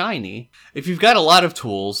and the shiny, if you've got a lot of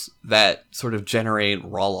tools that sort of generate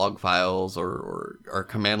raw log files or are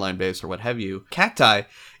command line based or what have you, Cacti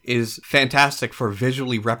is fantastic for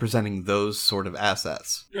visually representing those sort of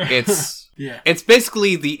assets. It's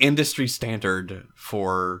basically the industry standard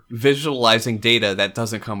for visualizing data that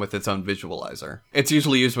doesn't come with its own visualizer. It's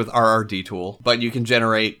usually used with RRD tool, but you can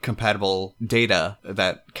generate compatible data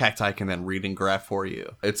that Cacti can then read and graph for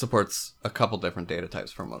you. It supports a couple different data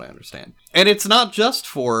types from what I understand. And it's not just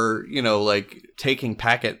for, like taking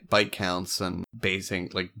packet byte counts and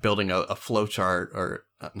building a flowchart or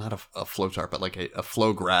not a flowchart, but like a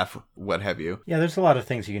flow graph, what have you. Yeah, there's a lot of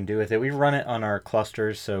things you can do with it. We run it on our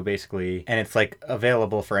clusters, so basically, and it's like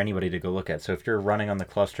available for anybody to go look at. So if you're running on the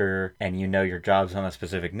cluster and you know your job's on a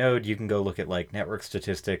specific node, you can go look at like network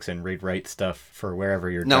statistics and read-write stuff for wherever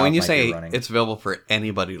your job might be running. Now, when you say it's available for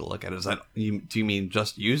anybody to look at, do you mean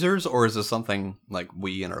just users, or is this something like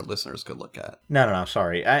we and our listeners could look at? No,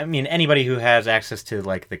 sorry. I mean, anybody who has access to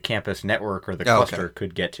like the campus network or the cluster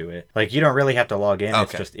could get to it. Like, you don't really have to log in.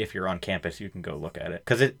 It's just if you're on campus, you can go look at it.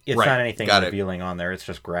 Because it's not anything revealing on there. It's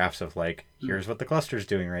just graphs of like, here's what the cluster's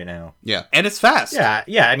doing right now. Yeah, and it's fast. Yeah.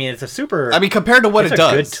 I mean, it's a super... I mean, compared to what it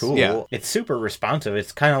does. It's a good tool. Yeah. It's super responsive.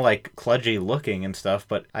 It's kind of like kludgy looking and stuff,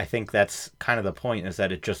 but I think that's kind of the point, is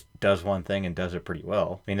that it just does one thing and does it pretty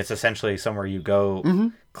well. I mean, it's essentially somewhere you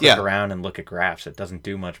go... click around and look at graphs. It doesn't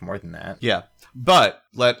do much more than that. Yeah. But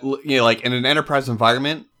like in an enterprise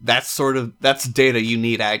environment, that's data you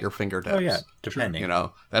need at your fingertips. Oh yeah, depending.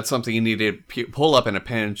 That's something you need to pull up in a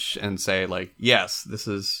pinch and say like, yes, this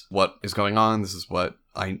is what is going on. This is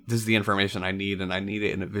the information I need, and I need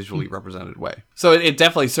it in a visually represented way. So it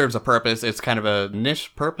definitely serves a purpose. It's kind of a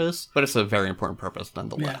niche purpose, but it's a very important purpose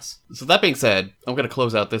nonetheless. Yeah. So that being said, I'm going to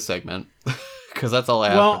close out this segment. Because that's all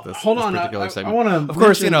I have for this particular segment. I want to. Of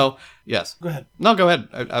course, yes. Go ahead. No, go ahead.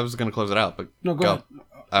 I was going to close it out, but no, go ahead.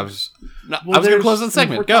 I was going to close the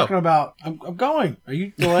segment. We're talking about. I'm going. Are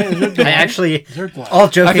you delayed? Is there a delay? Is there a delay? All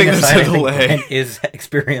joking aside, I think Glenn is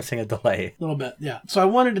experiencing a delay. A little bit, yeah. So I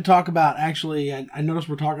wanted to talk about, actually, I noticed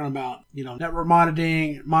we're talking about, network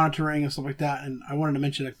monitoring and stuff like that, and I wanted to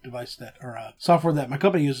mention a device or a software that my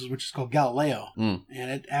company uses, which is called Galileo, and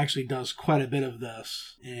it actually does quite a bit of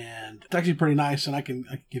this, and it's actually pretty nice, and I can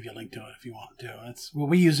give you a link to it if you want to.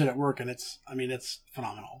 We use it at work, and it's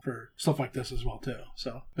phenomenal for stuff like this as well too.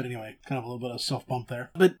 So So, but anyway, kind of a little bit of self bump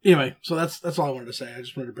there. But anyway, so that's all I wanted to say. I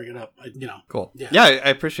just wanted to bring it up. Cool. Yeah, I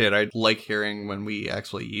appreciate it. I like hearing when we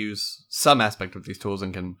actually use some aspect of these tools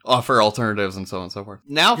and can offer alternatives and so on and so forth.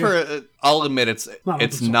 Now, I'll admit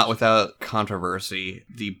it's not without controversy.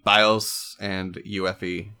 The BIOS and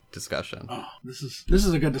UEFI discussion. Oh, this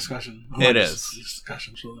is a good discussion. It is.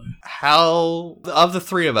 Discussion. How, of the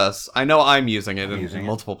three of us, I know I'm using it in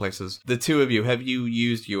multiple places. The two of you, have you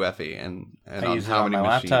used UEFI and I use it on my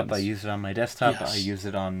laptop, I use it on my desktop, yes. I use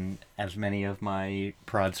it on as many of my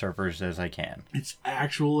prod servers as I can. I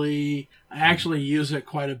actually use it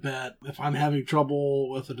quite a bit. If I'm having trouble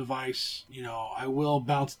with a device, I will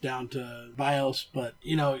bounce down to BIOS, but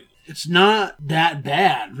it's not that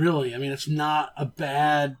bad, really. I mean, it's not a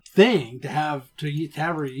bad thing to have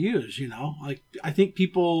or use, Like, I think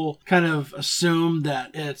people kind of assume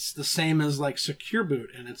that it's the same as, like, Secure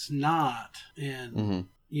Boot, and it's not. And,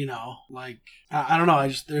 I don't know.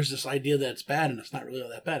 There's this idea that it's bad, and it's not really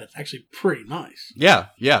that bad. It's actually pretty nice. Yeah.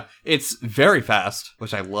 It's very fast,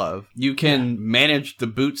 which I love. You can manage the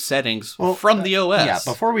boot settings from the OS. Yeah,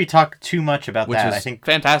 before we talk too much about that, I think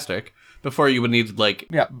fantastic. Before you would need,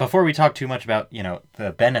 before we talk too much about,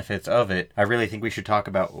 the benefits of it, I really think we should talk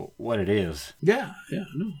about what it is. Yeah,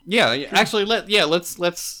 no. Yeah, actually,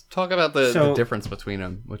 let's talk about the difference between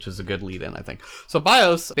them, which is a good lead-in, I think. So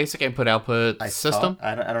BIOS, basic input-output system?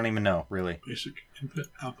 I don't even know, really. Basic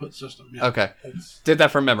input-output system, yeah. Okay. Did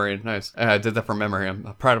that from memory, nice. I did that from memory,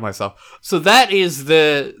 I'm proud of myself. So that is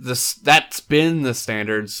that's been the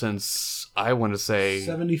standard since... I want to say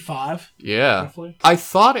 75. Yeah. Roughly. I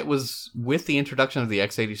thought it was with the introduction of the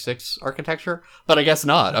x86 architecture, but I guess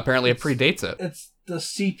not. Apparently it predates it. It's the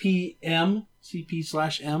CP/M.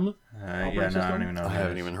 I don't even know. I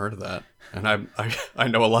haven't even heard of that. And I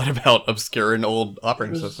know a lot about obscure and old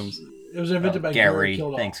operating systems. It was invented by Gary.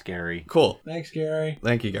 Thanks, Gary. Cool. Thanks, Gary.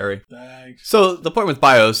 Thank you, Gary. Thanks. So the point with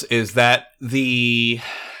BIOS is that you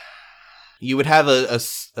would have a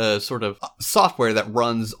sort of software that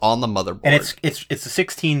runs on the motherboard. And it's a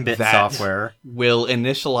 16-bit software. Will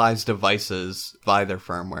initialize devices by their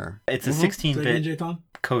firmware. It's a 16-bit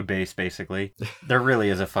code base, basically. There really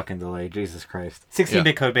is a fucking delay. Jesus Christ.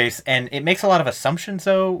 16-bit code base, and it makes a lot of assumptions,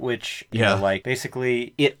 though, which,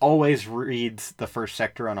 basically, it always reads the first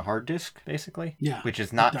sector on a hard disk, basically. Yeah. Which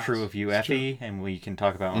is not true of UEFI, and we can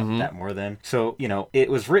talk about that more then. So, it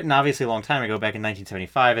was written, obviously, a long time ago, back in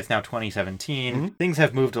 1975. It's now 2017. Mm-hmm. Things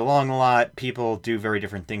have moved along a lot. People do very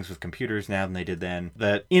different things with computers now than they did then.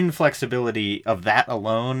 The inflexibility of that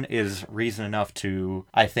alone is reason enough to,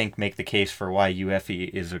 I think, make the case for why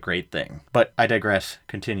UEFI is a great thing. But I digress.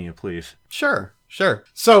 Continue, please. Sure.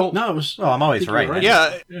 So I'm always right.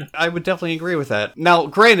 Yeah, I would definitely agree with that. Now,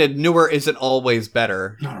 granted, newer isn't always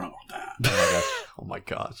better. I don't know about that. Oh my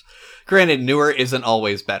gosh. Granted, newer isn't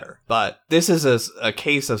always better, but this is a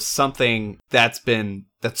case of something that's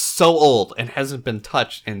so old and hasn't been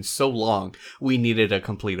touched in so long, we needed a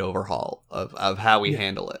complete overhaul of how we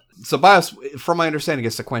handle it. So BIOS, from my understanding,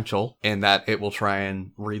 is sequential in that it will try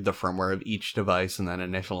and read the firmware of each device and then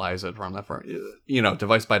initialize it from that firmware,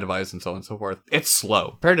 device by device and so on and so forth. It's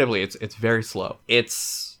slow. Comparatively, it's very slow.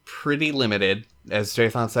 It's pretty limited. As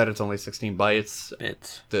Jathan said, it's only 16 bytes.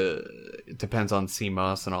 It depends on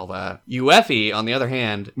CMOS and all that. UEFI, on the other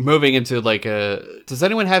hand, moving into does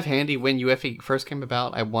anyone have handy when UEFI first came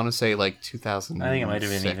about? I want to say 2006-ish. I think it might have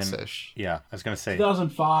been even. Yeah, I was going to say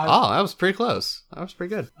 2005. Oh, that was pretty close. That was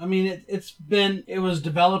pretty good. I mean, it was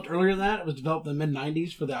developed earlier than that. It was developed in the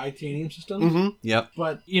mid-90s for the Itanium systems. Mm-hmm. Yep.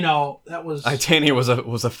 But, that was... Itanium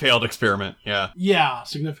was a failed experiment, yeah. Yeah,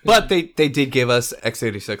 significant. But they did give us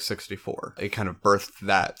x86-64. It kind of birthed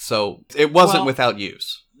that. So it wasn't without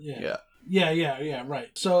use. Yeah, right.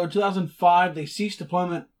 So 2005, they ceased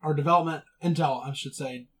development, Intel, I should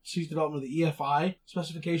say, ceased development of the EFI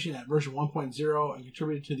specification at version 1.0 and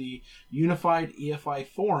contributed to the Unified EFI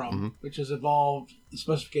Forum, which has evolved the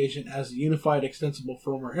specification as the Unified Extensible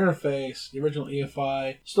Firmware Interface. The original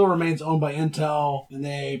EFI still remains owned by Intel, and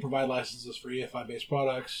they provide licenses for EFI-based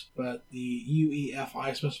products, but the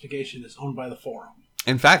UEFI specification is owned by the forum.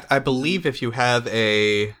 In fact, I believe if you have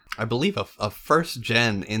a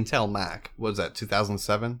first-gen Intel Mac, what was that,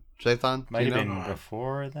 2007, Jathan? Might have been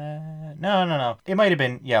before that. No. It might have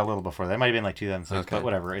been, a little before that. It might have been 2006, but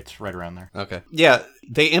whatever. It's right around there. Okay. Yeah,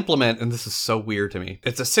 they implement, and this is so weird to me,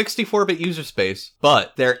 it's a 64-bit user space,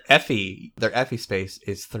 but their FE space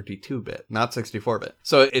is 32-bit, not 64-bit.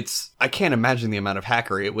 So I can't imagine the amount of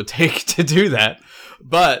hackery it would take to do that,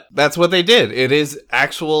 but that's what they did. It is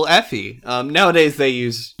actual FE. Nowadays they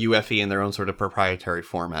use UFE in their own sort of proprietary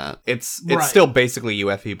format. It's still basically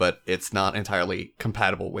UFE, but it's not entirely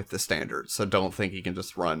compatible with the standards. So don't think you can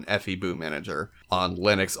just run FE Boot Manager on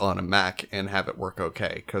Linux on a Mac and have it work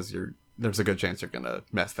okay, because there's a good chance you're going to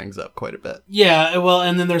mess things up quite a bit. Yeah, well,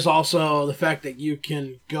 and then there's also the fact that you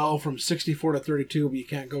can go from 64 to 32, but you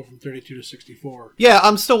can't go from 32 to 64. Yeah,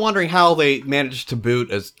 I'm still wondering how they managed to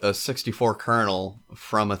boot a 64 kernel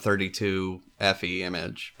from a 32 FE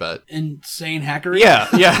image, but insane hackery. Yeah.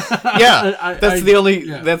 That's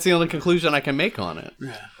the only conclusion I can make on it.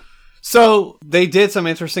 Yeah. So they did some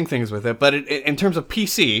interesting things with it, but in terms of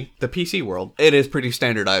PC, the PC world, it is pretty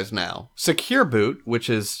standardized now. Secure boot, which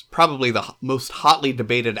is probably the most hotly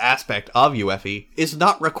debated aspect of UEFI, is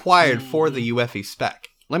not required for the UEFI spec.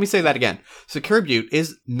 Let me say that again. Secure boot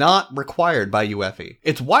is not required by UEFI.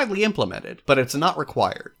 It's widely implemented, but it's not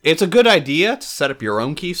required. It's a good idea to set up your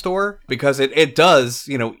own key store because it does,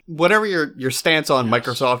 whatever your stance on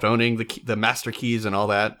Microsoft owning the master keys and all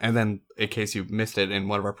that, and then in case you missed it in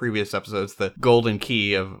one of our previous episodes, the golden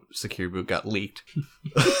key of Secure Boot got leaked,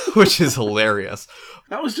 which is hilarious.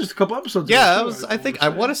 That was just a couple episodes ago. Yeah, I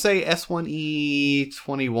want to say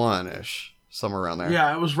S2E0 somewhere around there.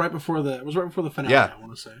 Yeah, it was right before the finale, I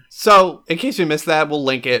want to say. So, in case you missed that, we'll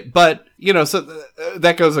link it. But,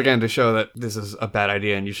 that goes again to show that this is a bad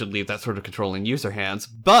idea and you should leave that sort of control in user hands.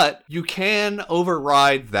 But you can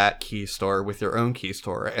override that key store with your own key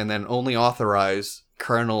store and then only authorize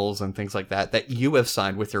kernels and things like that you have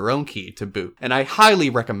signed with your own key to boot. And I highly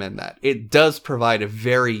recommend that. It does provide a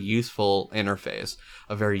very useful interface,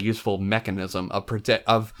 a very useful mechanism of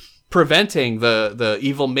preventing the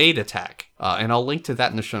evil maid attack. And I'll link to that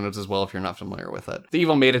in the show notes as well if you're not familiar with it. The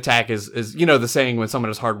evil maid attack is the saying when someone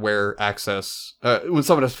has hardware access, when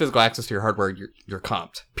someone has physical access to your hardware, you're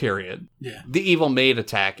comped, period. Yeah. The evil maid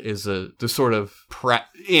attack is the sort of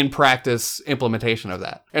in practice implementation of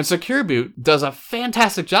that. And Secure Boot does a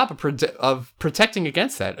fantastic job of protecting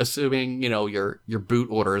against that, assuming, your boot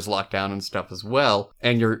order is locked down and stuff as well,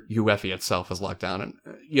 and your UEFI itself is locked down. And,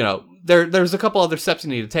 there's a couple other steps you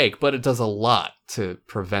need to take, but it does a lot to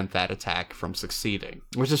prevent that attack from succeeding,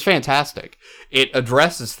 which is fantastic. It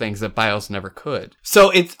addresses things that BIOS never could.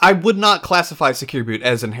 So I would not classify Secure Boot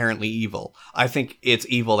as inherently evil. I think it's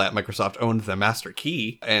evil that Microsoft owned the master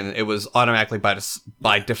key, and it was automatically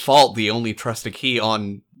by default the only trusted key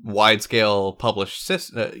on wide-scale published,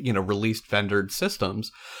 released vendored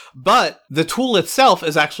systems. But the tool itself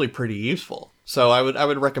is actually pretty useful. So I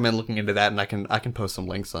would recommend looking into that, and I can post some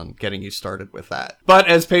links on getting you started with that. But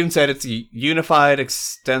as Peyton said, it's a unified,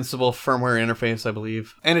 extensible firmware interface, I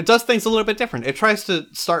believe. And it does things a little bit different. It tries to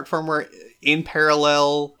start firmware in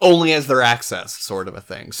parallel only as they're accessed, sort of a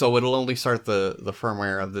thing. So it'll only start the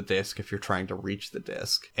firmware of the disk if you're trying to reach the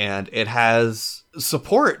disk. And it has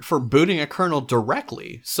support for booting a kernel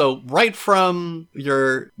directly. So right from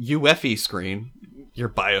your UEFI screen, your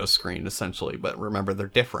BIOS screen, essentially, but remember, they're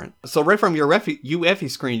different. So right from your UEFI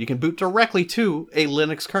screen, you can boot directly to a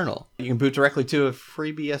Linux kernel. You can boot directly to a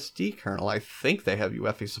FreeBSD kernel. I think they have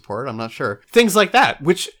UEFI support. I'm not sure. Things like that,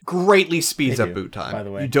 which greatly speeds up boot time. By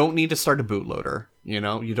the way. You don't need to start a bootloader. You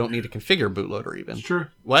don't need to configure bootloader even. It's true.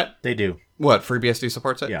 What? They do. What, FreeBSD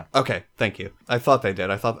supports it? Yeah. Okay, thank you. I thought they did.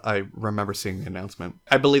 I remember seeing the announcement.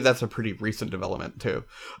 I believe that's a pretty recent development too.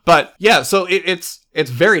 But yeah, so it's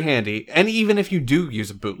very handy. And even if you do use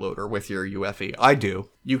a bootloader with your UEFI, I do.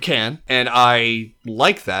 You can, and I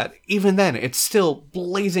like that. Even then, it's still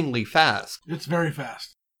blazingly fast. It's very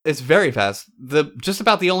fast. It's very fast. Just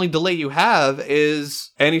about the only delay you have is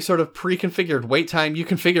any sort of pre-configured wait time you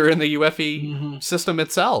configure in the UEFI system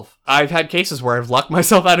itself. I've had cases where I've locked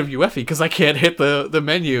myself out of UEFI because I can't hit the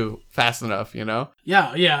menu fast enough, Yeah.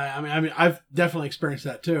 I mean, I've definitely experienced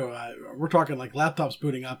that too. We're talking like laptops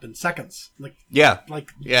booting up in seconds,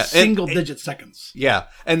 single-digit seconds. Yeah,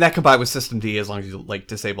 and that combined with Systemd, as long as you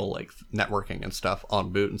disable networking and stuff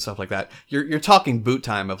on boot and stuff like that, you're talking boot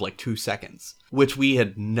time of 2 seconds, which we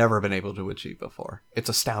had never been able to achieve before. It's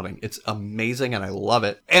astounding. It's amazing, and I love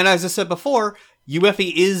it. And as I said before,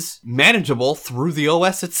 UEFI is manageable through the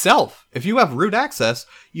OS itself. If you have root access,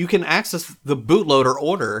 you can access the bootloader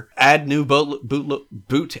order, add new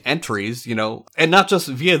boot entries, and not just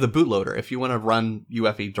via the bootloader. If you want to run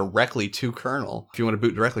UEFI directly to kernel, if you want to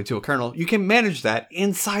boot directly to a kernel, you can manage that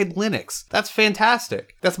inside Linux. That's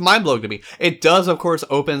fantastic. That's mind-blowing to me. It does, of course,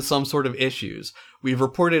 open some sort of issues we've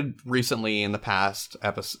reported recently in the past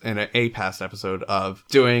episode, in a past episode, of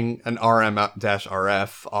doing an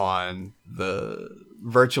RM-RF on the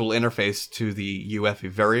virtual interface to the UEFI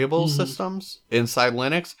variable systems inside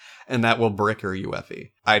Linux, and that will brick your UEFI.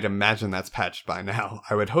 I'd imagine that's patched by now.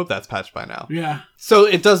 I would hope that's patched by now. Yeah. So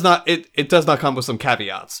it does not come with some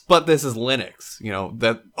caveats, but this is Linux. You know,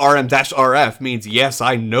 that RM-RF means, yes,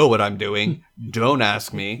 I know what I'm doing. Don't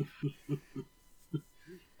ask me.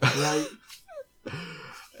 Right.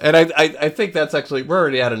 And I think that's actually, we're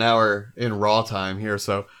already at an hour in raw time here,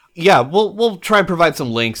 so yeah, we'll try and provide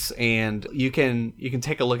some links, and you can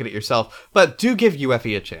take a look at it yourself. But do give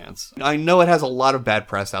UEFI a chance. I know it has a lot of bad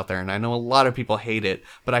press out there, and I know a lot of people hate it,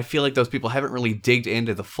 but I feel like those people haven't really digged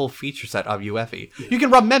into the full feature set of UEFI. Yeah. You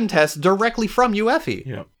can run memtests directly from UEFI.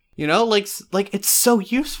 Yeah. You know, like it's so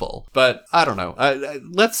useful. But I don't know.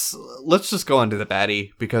 Let's just go on to the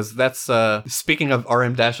baddie, because that's speaking of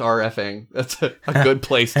RM-RFing, that's a good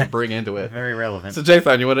place to bring into it. Very relevant. So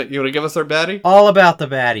Jathan, you want to give us our baddie? All about the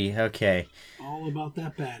baddie. Okay. All about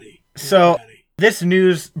that baddie. So this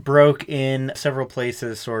news broke in several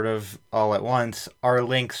places sort of all at once. Our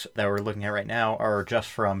links that we're looking at right now are just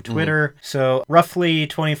from Twitter. So roughly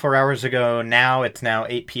 24 hours ago, it's now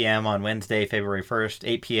 8 p.m. on Wednesday, February 1st,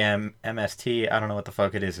 8 p.m. MST. I don't know what the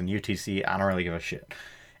fuck it is in UTC. I don't really give a shit.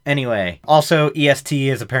 Anyway, also EST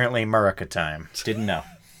is apparently America time. Didn't know.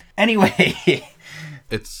 Anyway.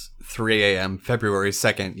 It's 3 a.m. February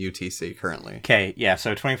 2nd UTC currently. Okay, yeah,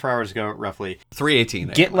 so 24 hours ago, roughly.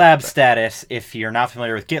 3:18 GitLab status, if you're not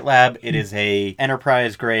familiar with GitLab, it is a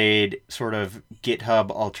enterprise-grade sort of GitHub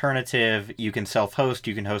alternative. You can self-host,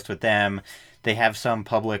 you can host with them. They have some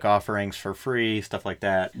public offerings for free, stuff like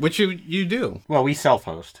that. Which you do. Well, we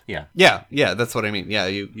self-host, yeah. Yeah, that's what I mean. Yeah,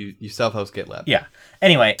 you self-host GitLab. Yeah.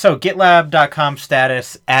 Anyway, so GitLab.com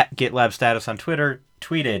status, at GitLab status on Twitter,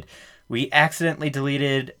 tweeted, "We accidentally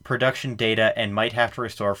deleted production data and might have to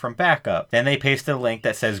restore from backup." Then they pasted a link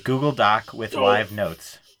that says Google Doc with live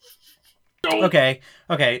notes. Okay.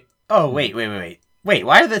 Oh, wait. Wait,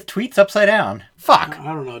 why are the tweets upside down? Fuck. I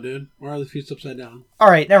don't know, dude. Why are the tweets upside down?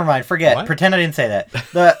 All right, never mind. Forget. What? Pretend I didn't say that.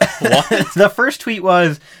 The first tweet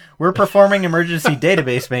was, "We're performing emergency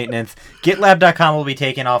database maintenance. GitLab.com will be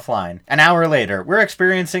taken offline." An hour later, "We're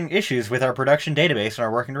experiencing issues with our production database and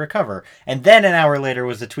are working to recover." And then an hour later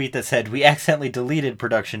was the tweet that said, "We accidentally deleted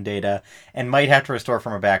production data and might have to restore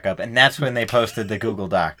from a backup." And that's when they posted the Google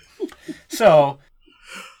Doc. So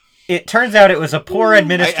it turns out it was a poor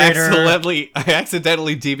administrator. I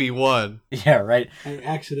accidentally DB1. Yeah, right. I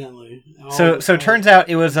accidentally. So it turns out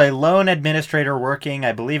it was a lone administrator working,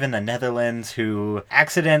 I believe, in the Netherlands who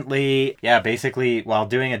accidentally, basically, while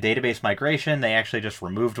doing a database migration, they actually just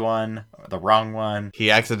removed one, the wrong one. He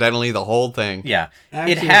accidentally, the whole thing. Yeah.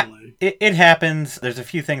 Accidentally. It happens. There's a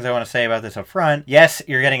few things I want to say about this up front. Yes,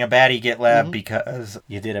 you're getting a baddie GitLab because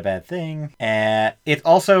you did a bad thing. It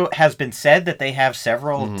also has been said that they have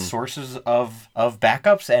several sources of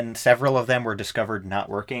backups, and several of them were discovered not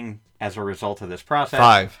working as a result of this process.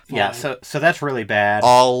 5. Yeah, so that's really bad.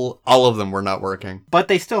 All of them were not working. But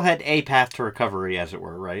they still had a path to recovery, as it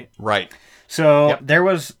were, right? Right. So there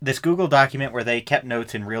was this Google document where they kept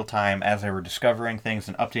notes in real time as they were discovering things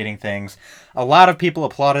and updating things. A lot of people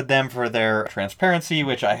applauded them for their transparency,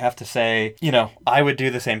 which I have to say, I would do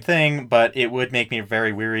the same thing, but it would make me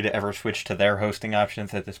very weary to ever switch to their hosting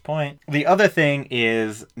options at this point. The other thing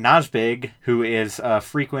is Nazbig, who is a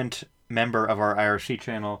frequent member of our IRC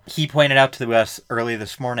channel, he pointed out to us early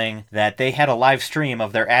this morning that they had a live stream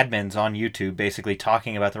of their admins on YouTube basically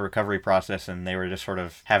talking about the recovery process, and they were just sort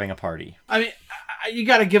of having a party. I mean, you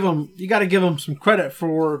got to give them some credit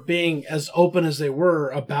for being as open as they were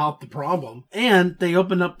about the problem. And they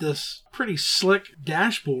opened up this pretty slick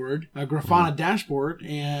dashboard, a Grafana dashboard,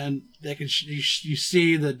 and they can you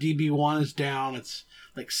see the DB1 is down. It's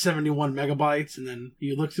like 71 megabytes, and then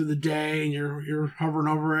you look through the day and you're hovering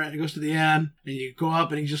over it, it goes to the end, and you go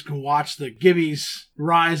up and you just can watch the gibbies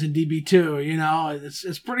rise in DB2.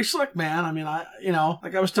 It's pretty slick, man. I mean,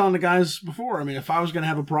 like I was telling the guys before, I mean, if I was going to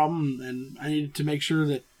have a problem and I needed to make sure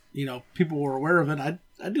that people were aware of it,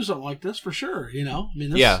 I'd do something like this for sure. I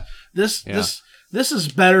mean, this is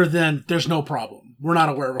better than there's no problem. We're not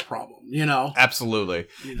aware of a problem. Absolutely.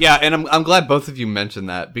 Yeah, and I'm glad both of you mentioned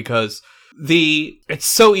that, because it's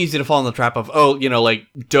so easy to fall in the trap of,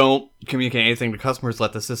 don't communicate anything to customers,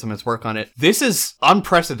 let the systems work on it. This is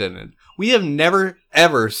unprecedented. We have never,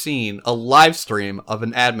 ever seen a live stream of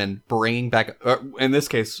an admin bringing back, in this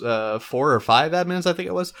case, 4 or 5 admins, I think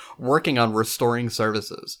it was, working on restoring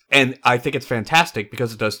services. And I think it's fantastic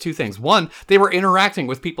because it does 2 things. One, they were interacting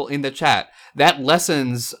with people in the chat. That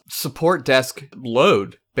lessens support desk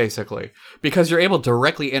load. basically, because you're able to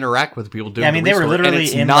directly interact with people doing they were literally and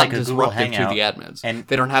it's in not like a Google disruptive to Hangout, the admins. and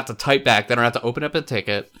they don't have to type back. They don't have to open up a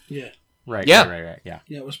ticket. Yeah. Right. Yeah,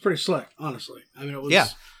 it was pretty slick, honestly. I mean, it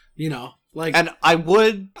was, And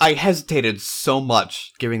I hesitated so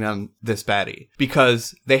much giving them this baddie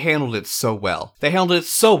because they handled it so well.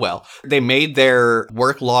 They made their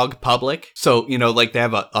work log public. So, they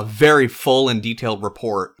have a very full and detailed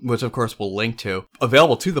report, which of course we'll link to,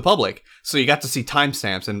 available to the public. So you got to see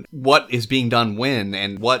timestamps and what is being done when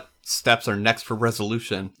and what steps are next for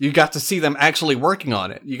resolution. You got to see them actually working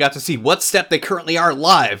on it. You got to see what step they currently are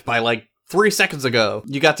live by 3 seconds ago.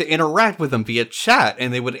 You got to interact with them via chat,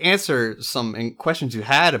 and they would answer some questions you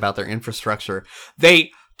had about their infrastructure.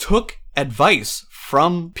 They took advice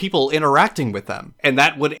from people interacting with them, and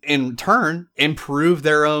that would in turn improve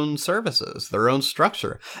their own services, their own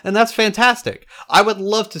structure. And that's fantastic. I would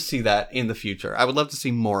love to see that in the future. I would love to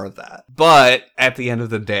see more of that. But at the end of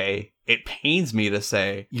the day, it pains me to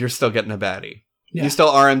say you're still getting a baddie. Yeah. You still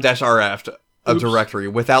rm-rf'd a directory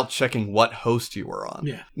without checking what host you were on.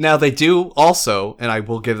 Yeah. Now, they do also, and I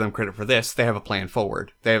will give them credit for this, they have a plan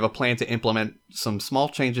forward. They have a plan to implement some small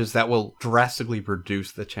changes that will drastically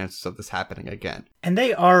reduce the chances of this happening again. And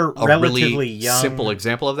they are a relatively really young. Simple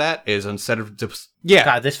example of that is instead of...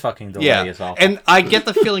 God, this fucking delay is awful. And I get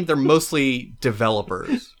the feeling they're mostly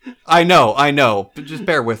developers. I know. But just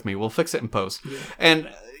bear with me. We'll fix it in post. Yeah. And...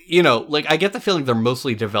 I get the feeling they're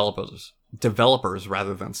mostly developers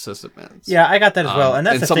rather than sysadmins. Yeah, I got that as well. And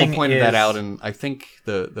that's the thing. Someone pointed that out in, I think,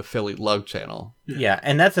 the Philly Lug channel. Yeah,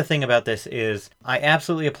 and that's the thing about this is I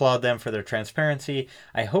absolutely applaud them for their transparency.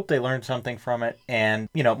 I hope they learned something from it. And,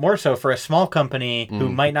 more so for a small company who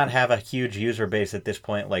might not have a huge user base at this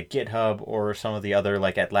point, like GitHub or some of the other,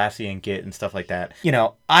 like Atlassian Git and stuff like that.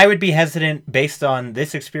 I would be hesitant based on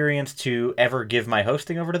this experience to ever give my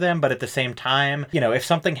hosting over to them. But at the same time, if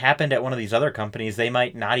something happened at one of these other companies, they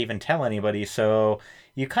might not even tell anybody. So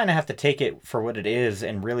you kind of have to take it for what it is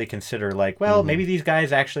and really consider maybe these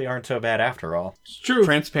guys actually aren't so bad after all. It's true.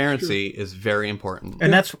 Transparency is very important.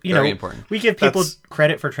 And that's, very important. We give people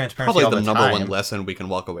credit for transparency probably all the time. Probably the number one lesson we can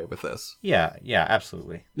walk away with this. Yeah,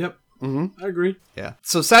 absolutely. Yep. Mm-hmm. I agree. Yeah.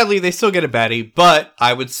 So sadly, they still get a baddie, but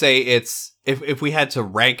I would say it's, if we had to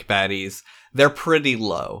rank baddies, they're pretty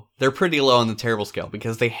low. They're pretty low on the terrible scale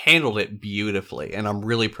because they handled it beautifully, and I'm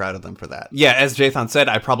really proud of them for that. Yeah, as Jathan said,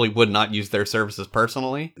 I probably would not use their services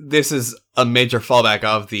personally. This is a major fallback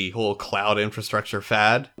of the whole cloud infrastructure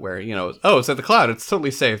fad, where, it's at the cloud, it's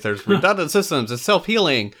totally safe, there's redundant systems, it's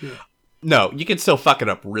self-healing. Yeah. No, you can still fuck it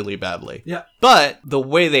up really badly. Yeah. But the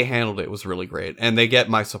way they handled it was really great, and they get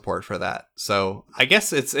my support for that. So I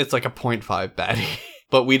guess it's like a 0.5 baddie.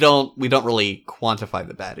 But we don't really quantify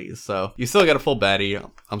the baddies, so you still get a full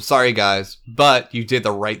baddie. I'm sorry, guys, but you did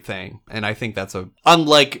the right thing, and I think that's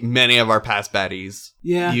unlike many of our past baddies.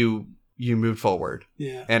 Yeah, you moved forward.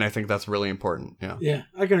 Yeah, and I think that's really important. Yeah, yeah,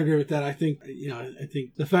 I can agree with that. I think I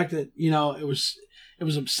think the fact that it was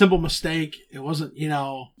a simple mistake. It wasn't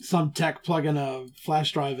some tech plugging a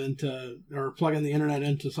flash drive into or plugging the internet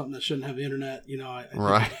into something that shouldn't have the internet. I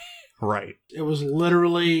right. Right. It was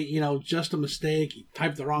literally, just a mistake. You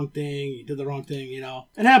typed the wrong thing. You did the wrong thing, It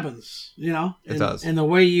happens, It does. And the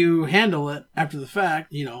way you handle it after the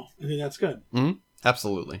fact, I think that's good. Mm-hmm.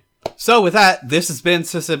 Absolutely. So with that, this has been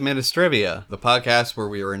Sysadministrivia, the podcast where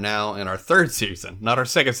we are now in our third season, not our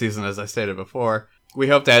second season, as I stated before. We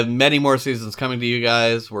hope to have many more seasons coming to you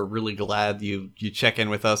guys. We're really glad you check in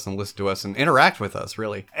with us and listen to us and interact with us,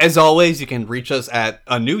 really. As always, you can reach us at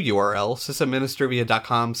a new URL,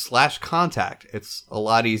 sysadministrivia.com/contact. It's a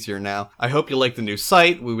lot easier now. I hope you like the new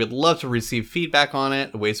site. We would love to receive feedback on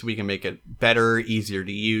it, ways we can make it better, easier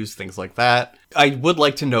to use, things like that. I would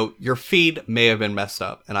like to note your feed may have been messed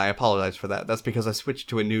up, and I apologize for that. That's because I switched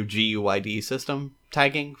to a new GUID system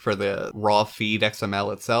tagging for the raw feed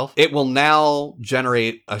XML itself. It will now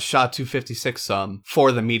generate a SHA-256 sum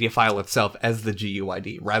for the media file itself as the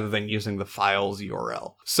GUID rather than using the file's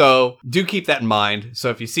URL. So do keep that in mind. So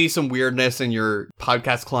if you see some weirdness in your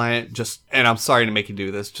podcast client, and I'm sorry to make you do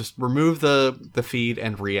this, just remove the feed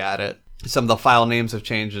and re-add it. Some of the file names have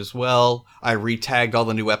changed as well. I re-tagged all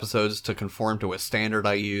the new episodes to conform to a standard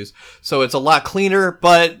I use. So it's a lot cleaner,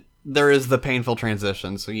 but there is the painful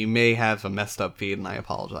transition, so you may have a messed up feed, and I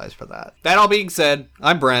apologize for that. That all being said,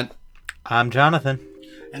 I'm Brent. I'm Jonathan.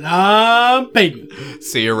 And I'm Peyton.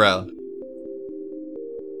 See you around.